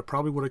unstable, I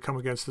probably would have come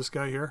against this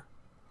guy here.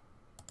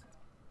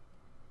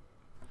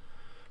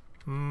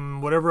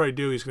 Whatever I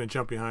do, he's going to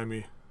jump behind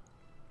me.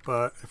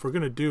 But if we're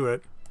going to do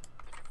it,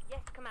 Yes,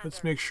 Commander.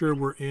 let's make sure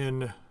we're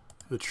in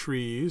the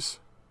trees.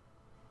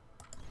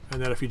 And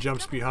that if he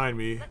jumps behind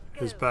me,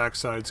 his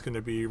backside's going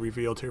to be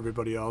revealed to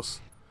everybody else.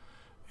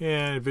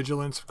 And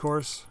vigilance, of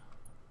course.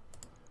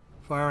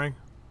 Firing.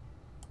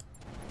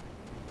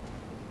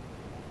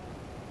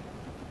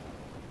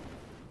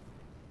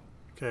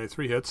 Okay,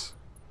 3 hits.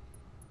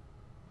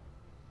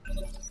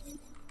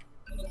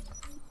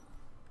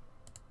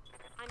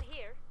 I'm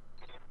here.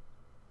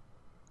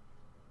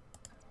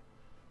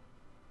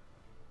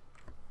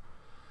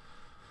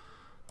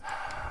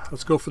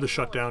 Let's go for the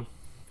shutdown.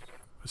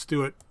 Let's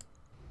do it.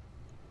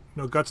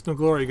 No guts, no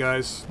glory,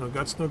 guys. No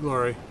guts, no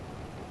glory.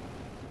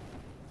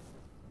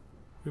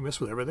 We missed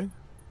with everything?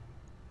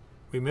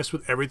 We missed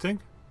with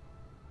everything?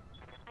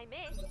 I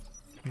missed.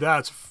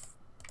 That's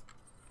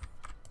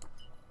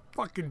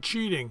fucking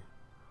cheating.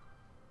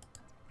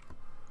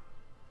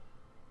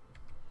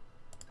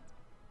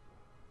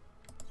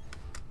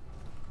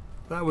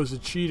 That was a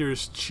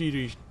cheater's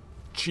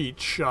cheat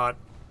shot.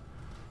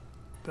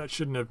 That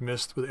shouldn't have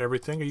missed with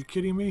everything. Are you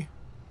kidding me?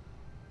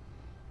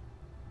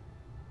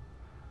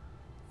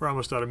 We're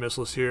almost out of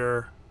missiles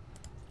here.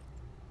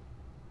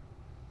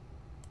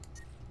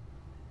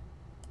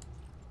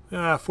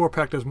 Ah,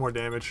 4-pack does more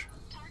damage.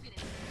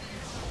 Targeting.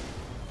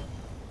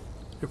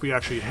 If we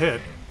actually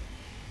hit.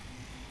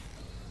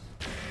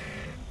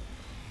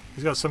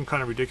 He's got some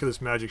kind of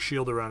ridiculous magic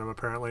shield around him,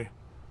 apparently.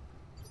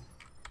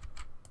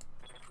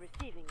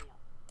 Receiving you.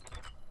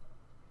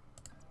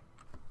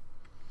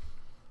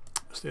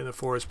 Stay in the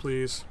forest,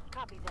 please.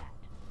 Copy that.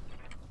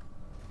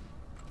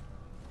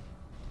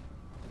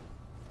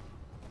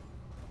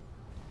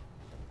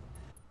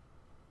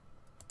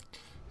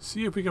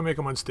 See if we can make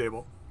him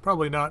unstable.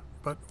 Probably not,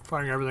 but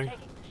firing everything.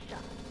 Taking the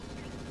shot.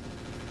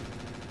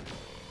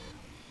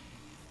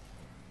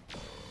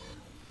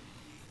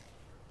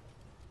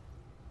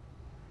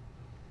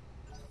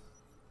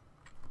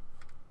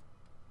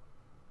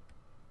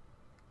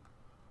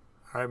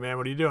 Alright, man,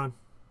 what are you doing?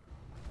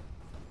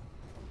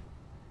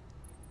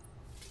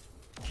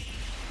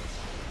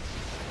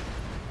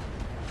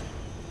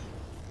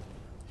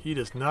 He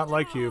does not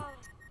like you.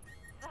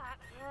 That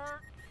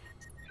hurts.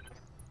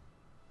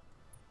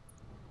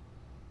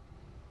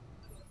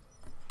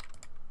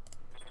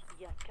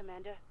 Yes,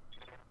 Commander.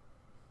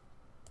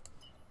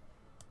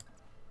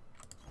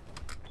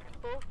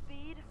 Full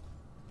speed.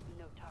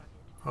 No target.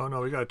 Oh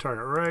no, we got a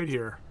target right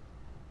here.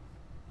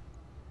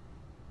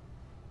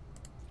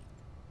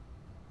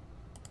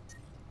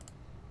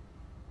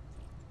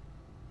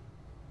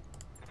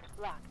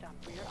 Locked on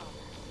rear armor.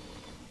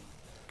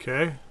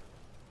 Okay.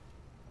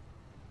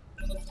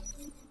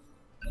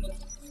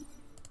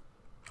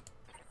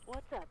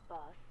 What's up, boss?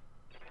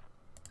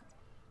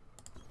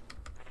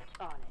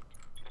 On it.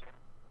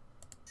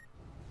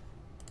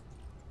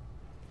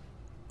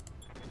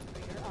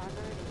 Rear armor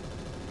it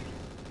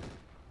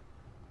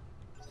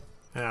is.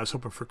 Yeah, I was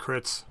hoping for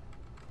crits.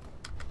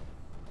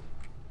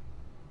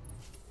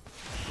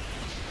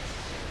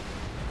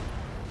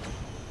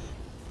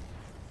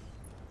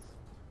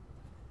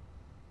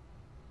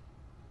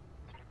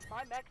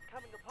 My mech's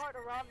coming apart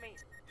around me.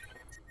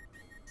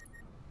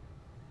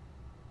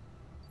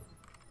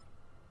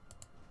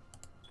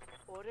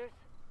 Orders.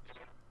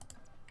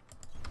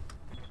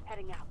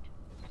 Heading out.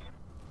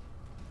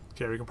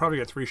 Okay, we can probably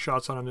get 3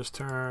 shots on him this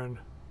turn.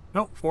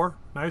 Nope, 4.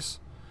 Nice.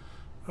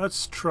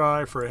 Let's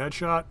try for a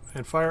headshot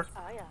and fire.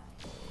 Aye, aye.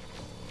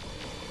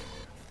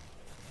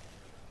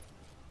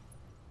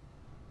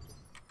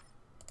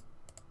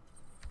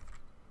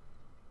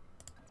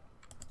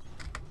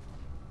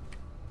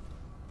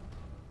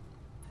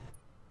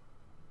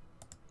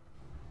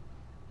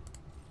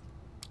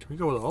 Can we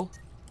go with all?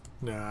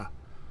 Nah.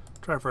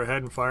 Try for a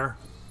head and fire.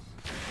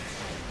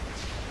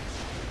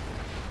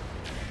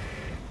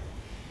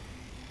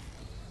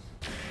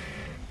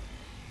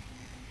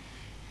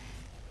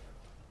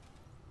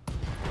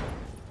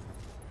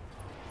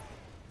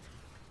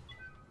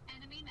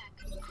 Enemy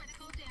mech.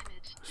 Critical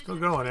damage. Still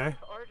going, eh?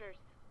 Orders.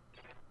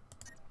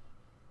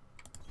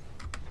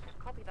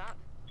 Copy that.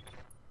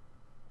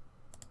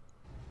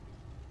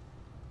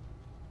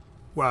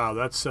 Wow,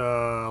 that's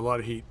a lot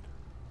of heat.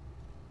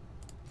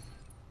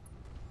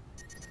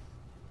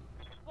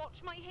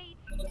 Watch my heat.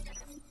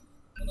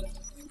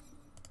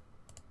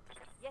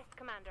 Yes,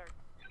 Commander.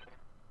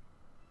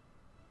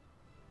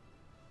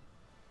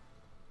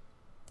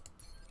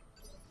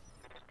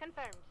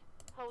 Confirmed.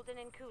 Holding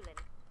and cooling.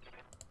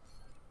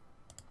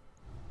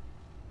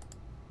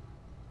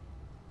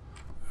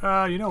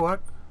 You know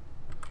what?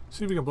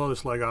 See if we can blow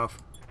this leg off.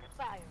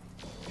 Fire.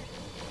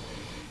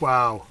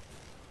 Wow.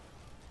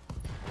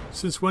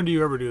 Since when do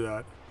you ever do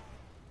that?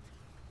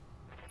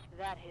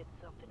 That hit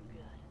something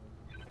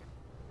good.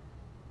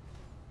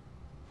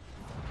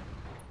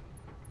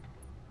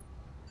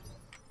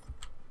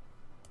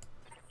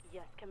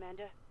 Yes,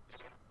 Commander.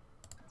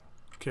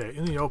 Okay,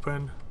 in the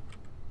open.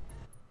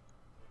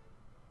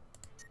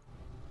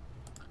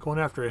 Going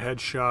after a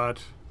headshot.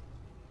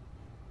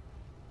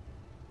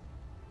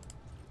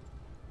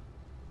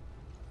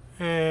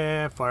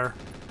 And fire.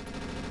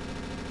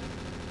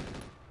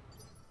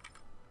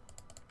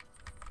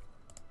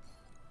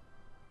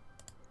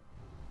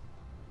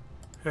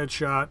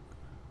 Headshot.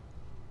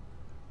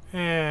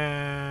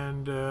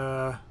 And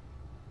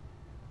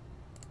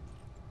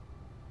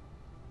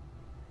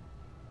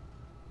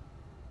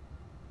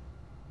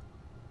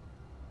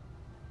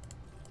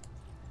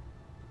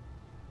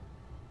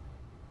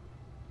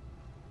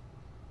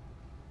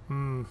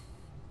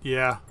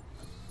yeah.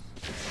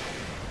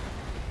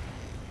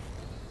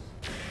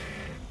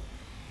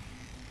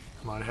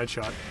 Come on,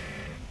 headshot.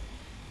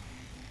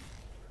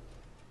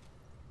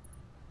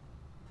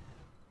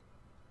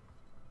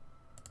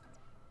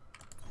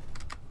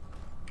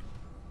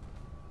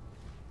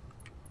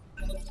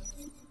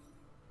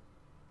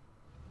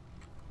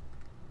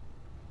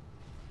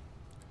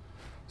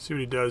 See what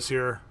he does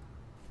here.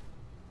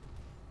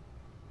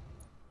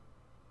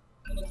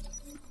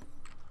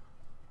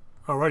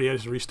 Alrighty, I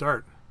just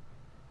restart.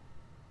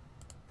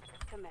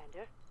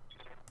 Commander.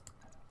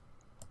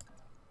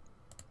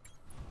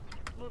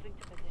 Moving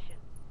to position.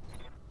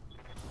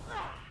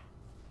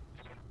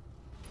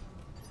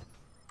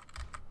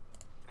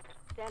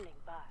 Standing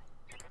by.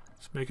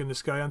 Just making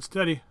this guy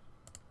unsteady.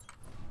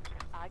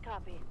 I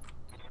copy.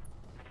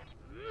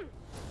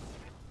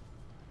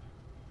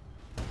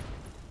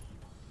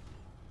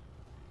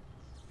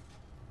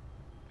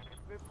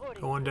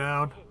 Reporting. Going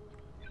down.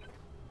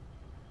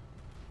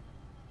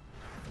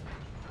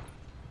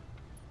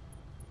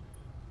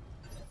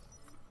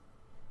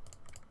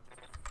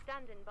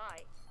 Standing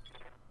by.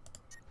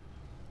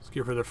 Let's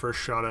give her the first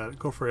shot at it.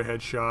 Go for a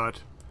headshot.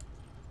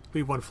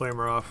 Leave one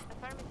flamer off.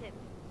 Affirmative.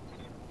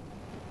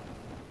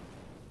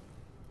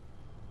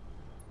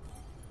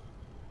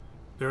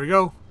 There we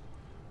go.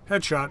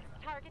 Headshot.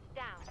 Target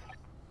down.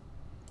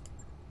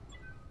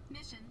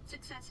 Mission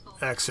successful.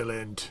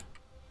 Excellent.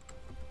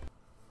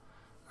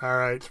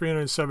 Alright,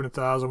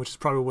 307,000, which is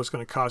probably what's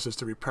going to cost us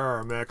to repair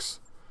our mix.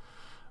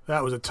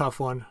 That was a tough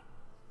one.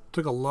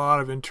 Took a lot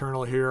of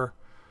internal here.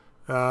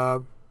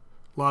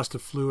 Lost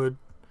of fluid.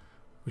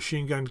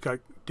 Machine gun got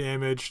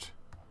damaged.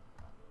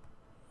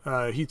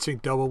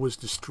 Heatsink double was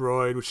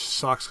destroyed, which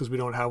sucks because we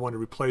don't have one to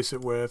replace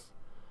it with.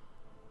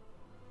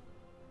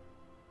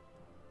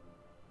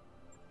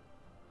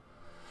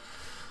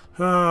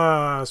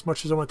 As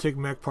much as I want to take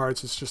mech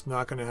parts, it's just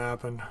not going to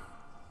happen.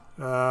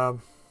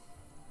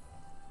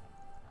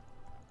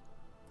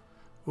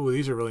 Ooh,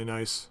 these are really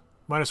nice.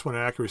 -1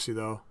 accuracy,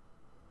 though.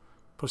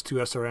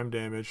 +2 SRM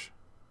damage.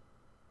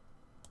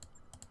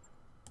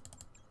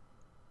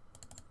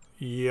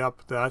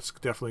 Yep, that's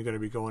definitely going to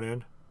be going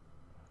in.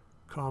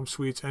 Comm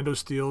suites, endo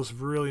steels,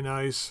 really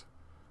nice.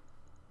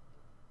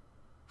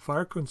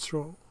 Fire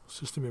control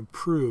system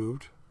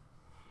improved.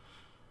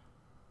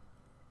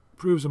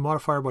 Improves the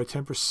modifier by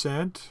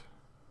 10%.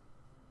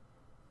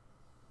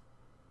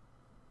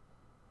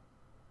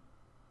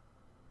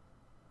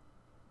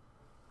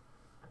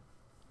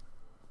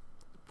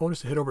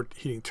 Bonus to hit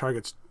overheating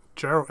targets.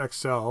 Gyro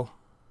XL.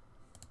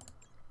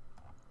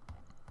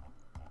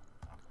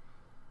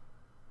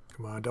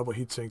 Come on, double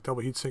heatsink,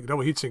 double heatsink,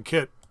 double heatsink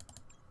kit.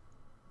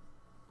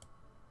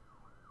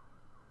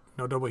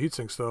 No double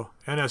heatsinks though.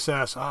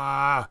 NSS.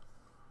 Ah.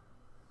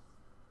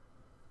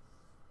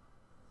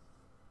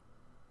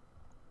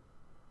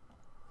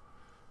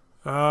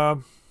 Do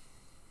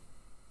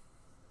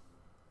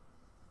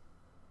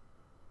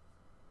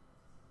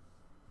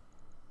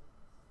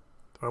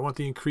I want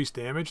the increased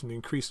damage and the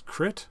increased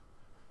crit?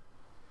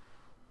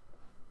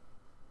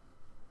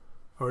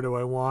 Or do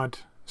I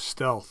want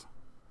stealth?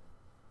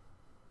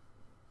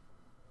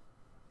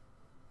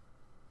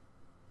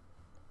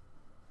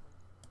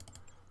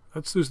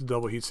 Let's lose the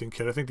double heatsink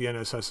kit. I think the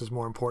NSS is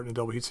more important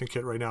than double heatsink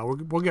kit right now.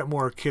 We'll get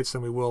more kits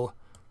than we will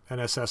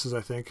NSSs,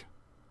 I think.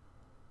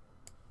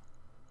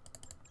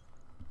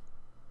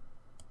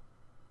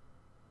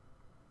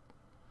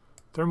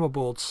 Thermal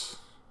bolts.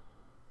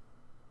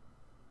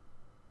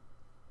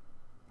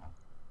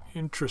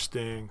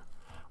 Interesting.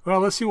 Well,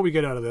 let's see what we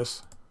get out of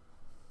this.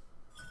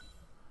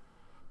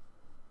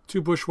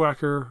 2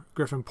 Bushwhacker,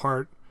 Griffin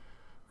part,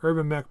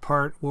 Urban Mech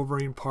part,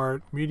 Wolverine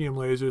part, medium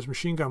lasers,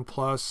 machine gun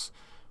plus.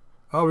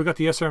 Oh, we got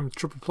the SRM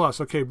triple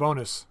plus. Okay,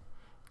 bonus.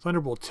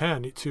 Thunderbolt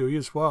 10 too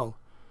as well.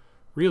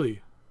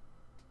 Really?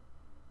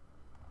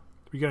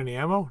 Did we get any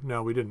ammo?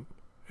 No, we didn't.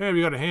 Hey,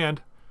 we got a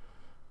hand.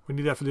 We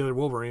need that for the other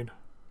Wolverine.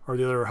 Or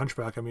the other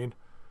Hunchback, I mean.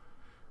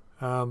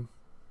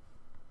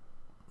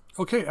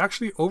 Okay,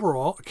 actually,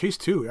 overall, case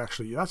 2,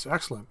 actually. That's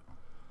excellent.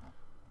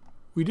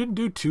 We didn't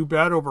do too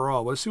bad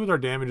overall. Let's see what our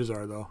damages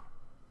are, though.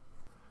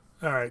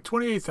 Alright,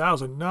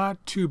 28,000.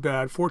 Not too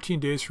bad. 14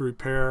 days for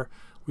repair.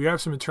 We have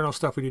some internal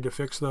stuff we need to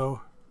fix,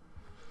 though.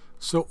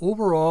 So,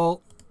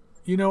 overall,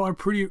 you know, I'm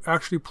pretty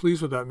actually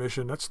pleased with that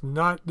mission.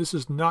 This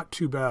is not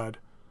too bad.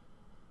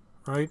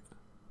 Right?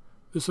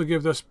 This will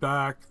give us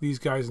back these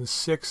guys in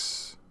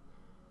 6.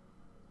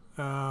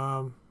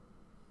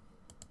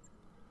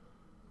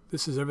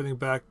 This is everything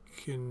back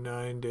in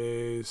 9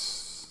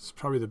 days. It's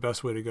probably the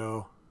best way to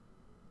go.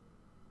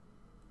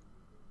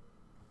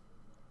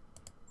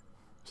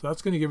 So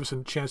that's going to give us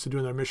a chance to do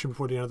another mission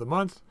before the end of the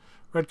month.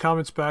 Red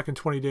Comet's back in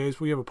 20 days.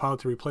 We have a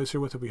pilot to replace her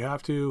with if we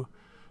have to.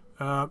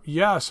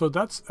 Yeah, so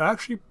that's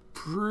actually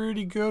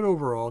pretty good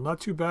overall. Not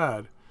too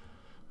bad.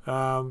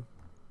 And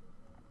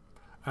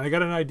I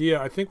got an idea.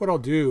 I think what I'll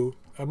do,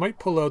 I might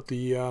pull out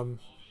the... I'm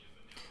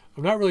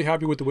not really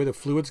happy with the way the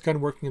fluids gun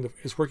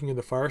is working in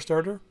the fire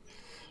starter.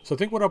 So I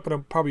think what I'm going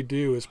to probably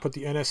do is put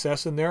the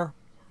NSS in there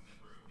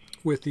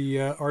with the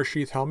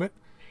R-sheath helmet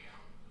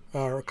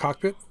or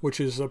cockpit,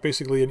 which is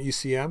basically an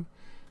ECM.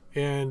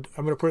 And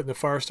I'm going to put it in the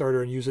fire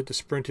starter and use it to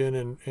sprint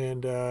in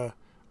and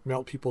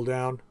melt people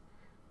down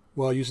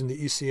while using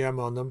the ECM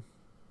on them.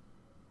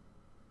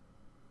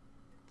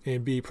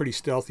 And be pretty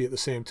stealthy at the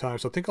same time.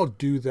 So I think I'll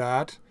do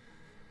that.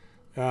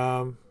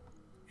 And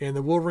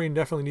the Wolverine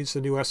definitely needs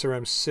the new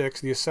SRM-6.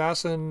 The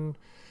Assassin,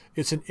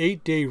 it's an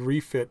 8-day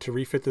refit to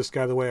refit this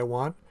guy the way I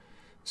want.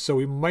 So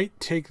we might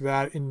take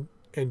that and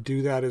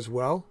do that as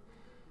well.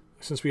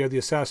 Since we have the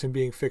Assassin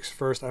being fixed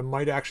first, I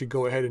might actually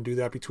go ahead and do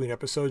that between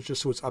episodes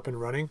just so it's up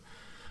and running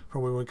for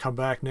when we come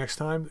back next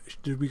time.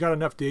 We got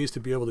enough days to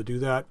be able to do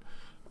that.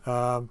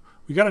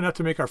 We got enough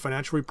to make our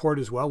financial report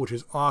as well, which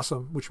is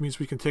awesome, which means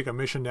we can take a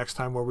mission next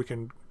time where we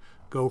can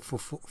go for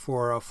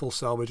full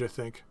salvage, I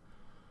think.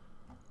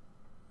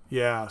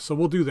 Yeah, so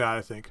we'll do that,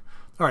 I think.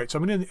 All right, so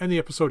I'm going to end the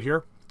episode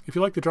here. If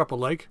you'd like to drop a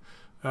like,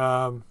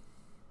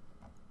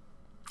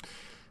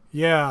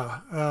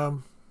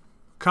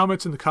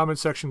 comments in the comment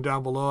section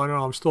down below. I don't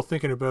know, I'm still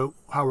thinking about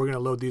how we're going to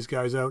load these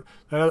guys out.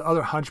 That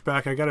other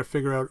Hunchback, I got to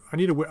figure out. I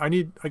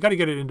got to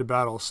get it into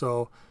battle.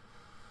 So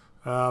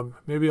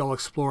maybe I'll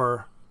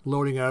explore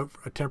loading out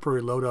a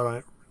temporary loadout on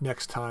it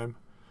next time.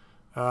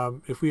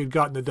 If we had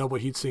gotten the double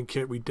heatsink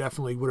kit, we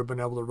definitely would have been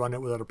able to run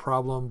it without a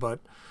problem. But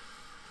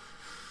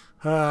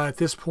At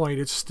this point,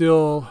 it's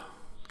still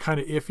kind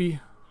of iffy.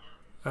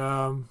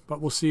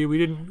 But we'll see. We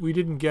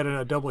didn't get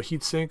a double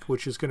heat sink,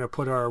 which is going to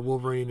put our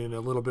Wolverine in a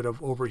little bit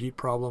of overheat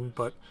problem.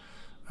 But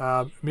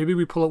maybe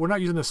we pull it. We're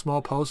not using the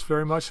small post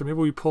very much, so maybe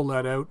we pull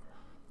that out,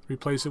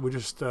 replace it with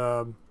just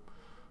I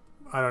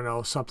don't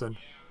know, something.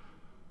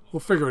 We'll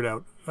figure it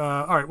out.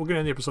 All right, we're going to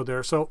end the episode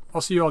there. So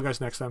I'll see you all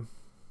guys next time.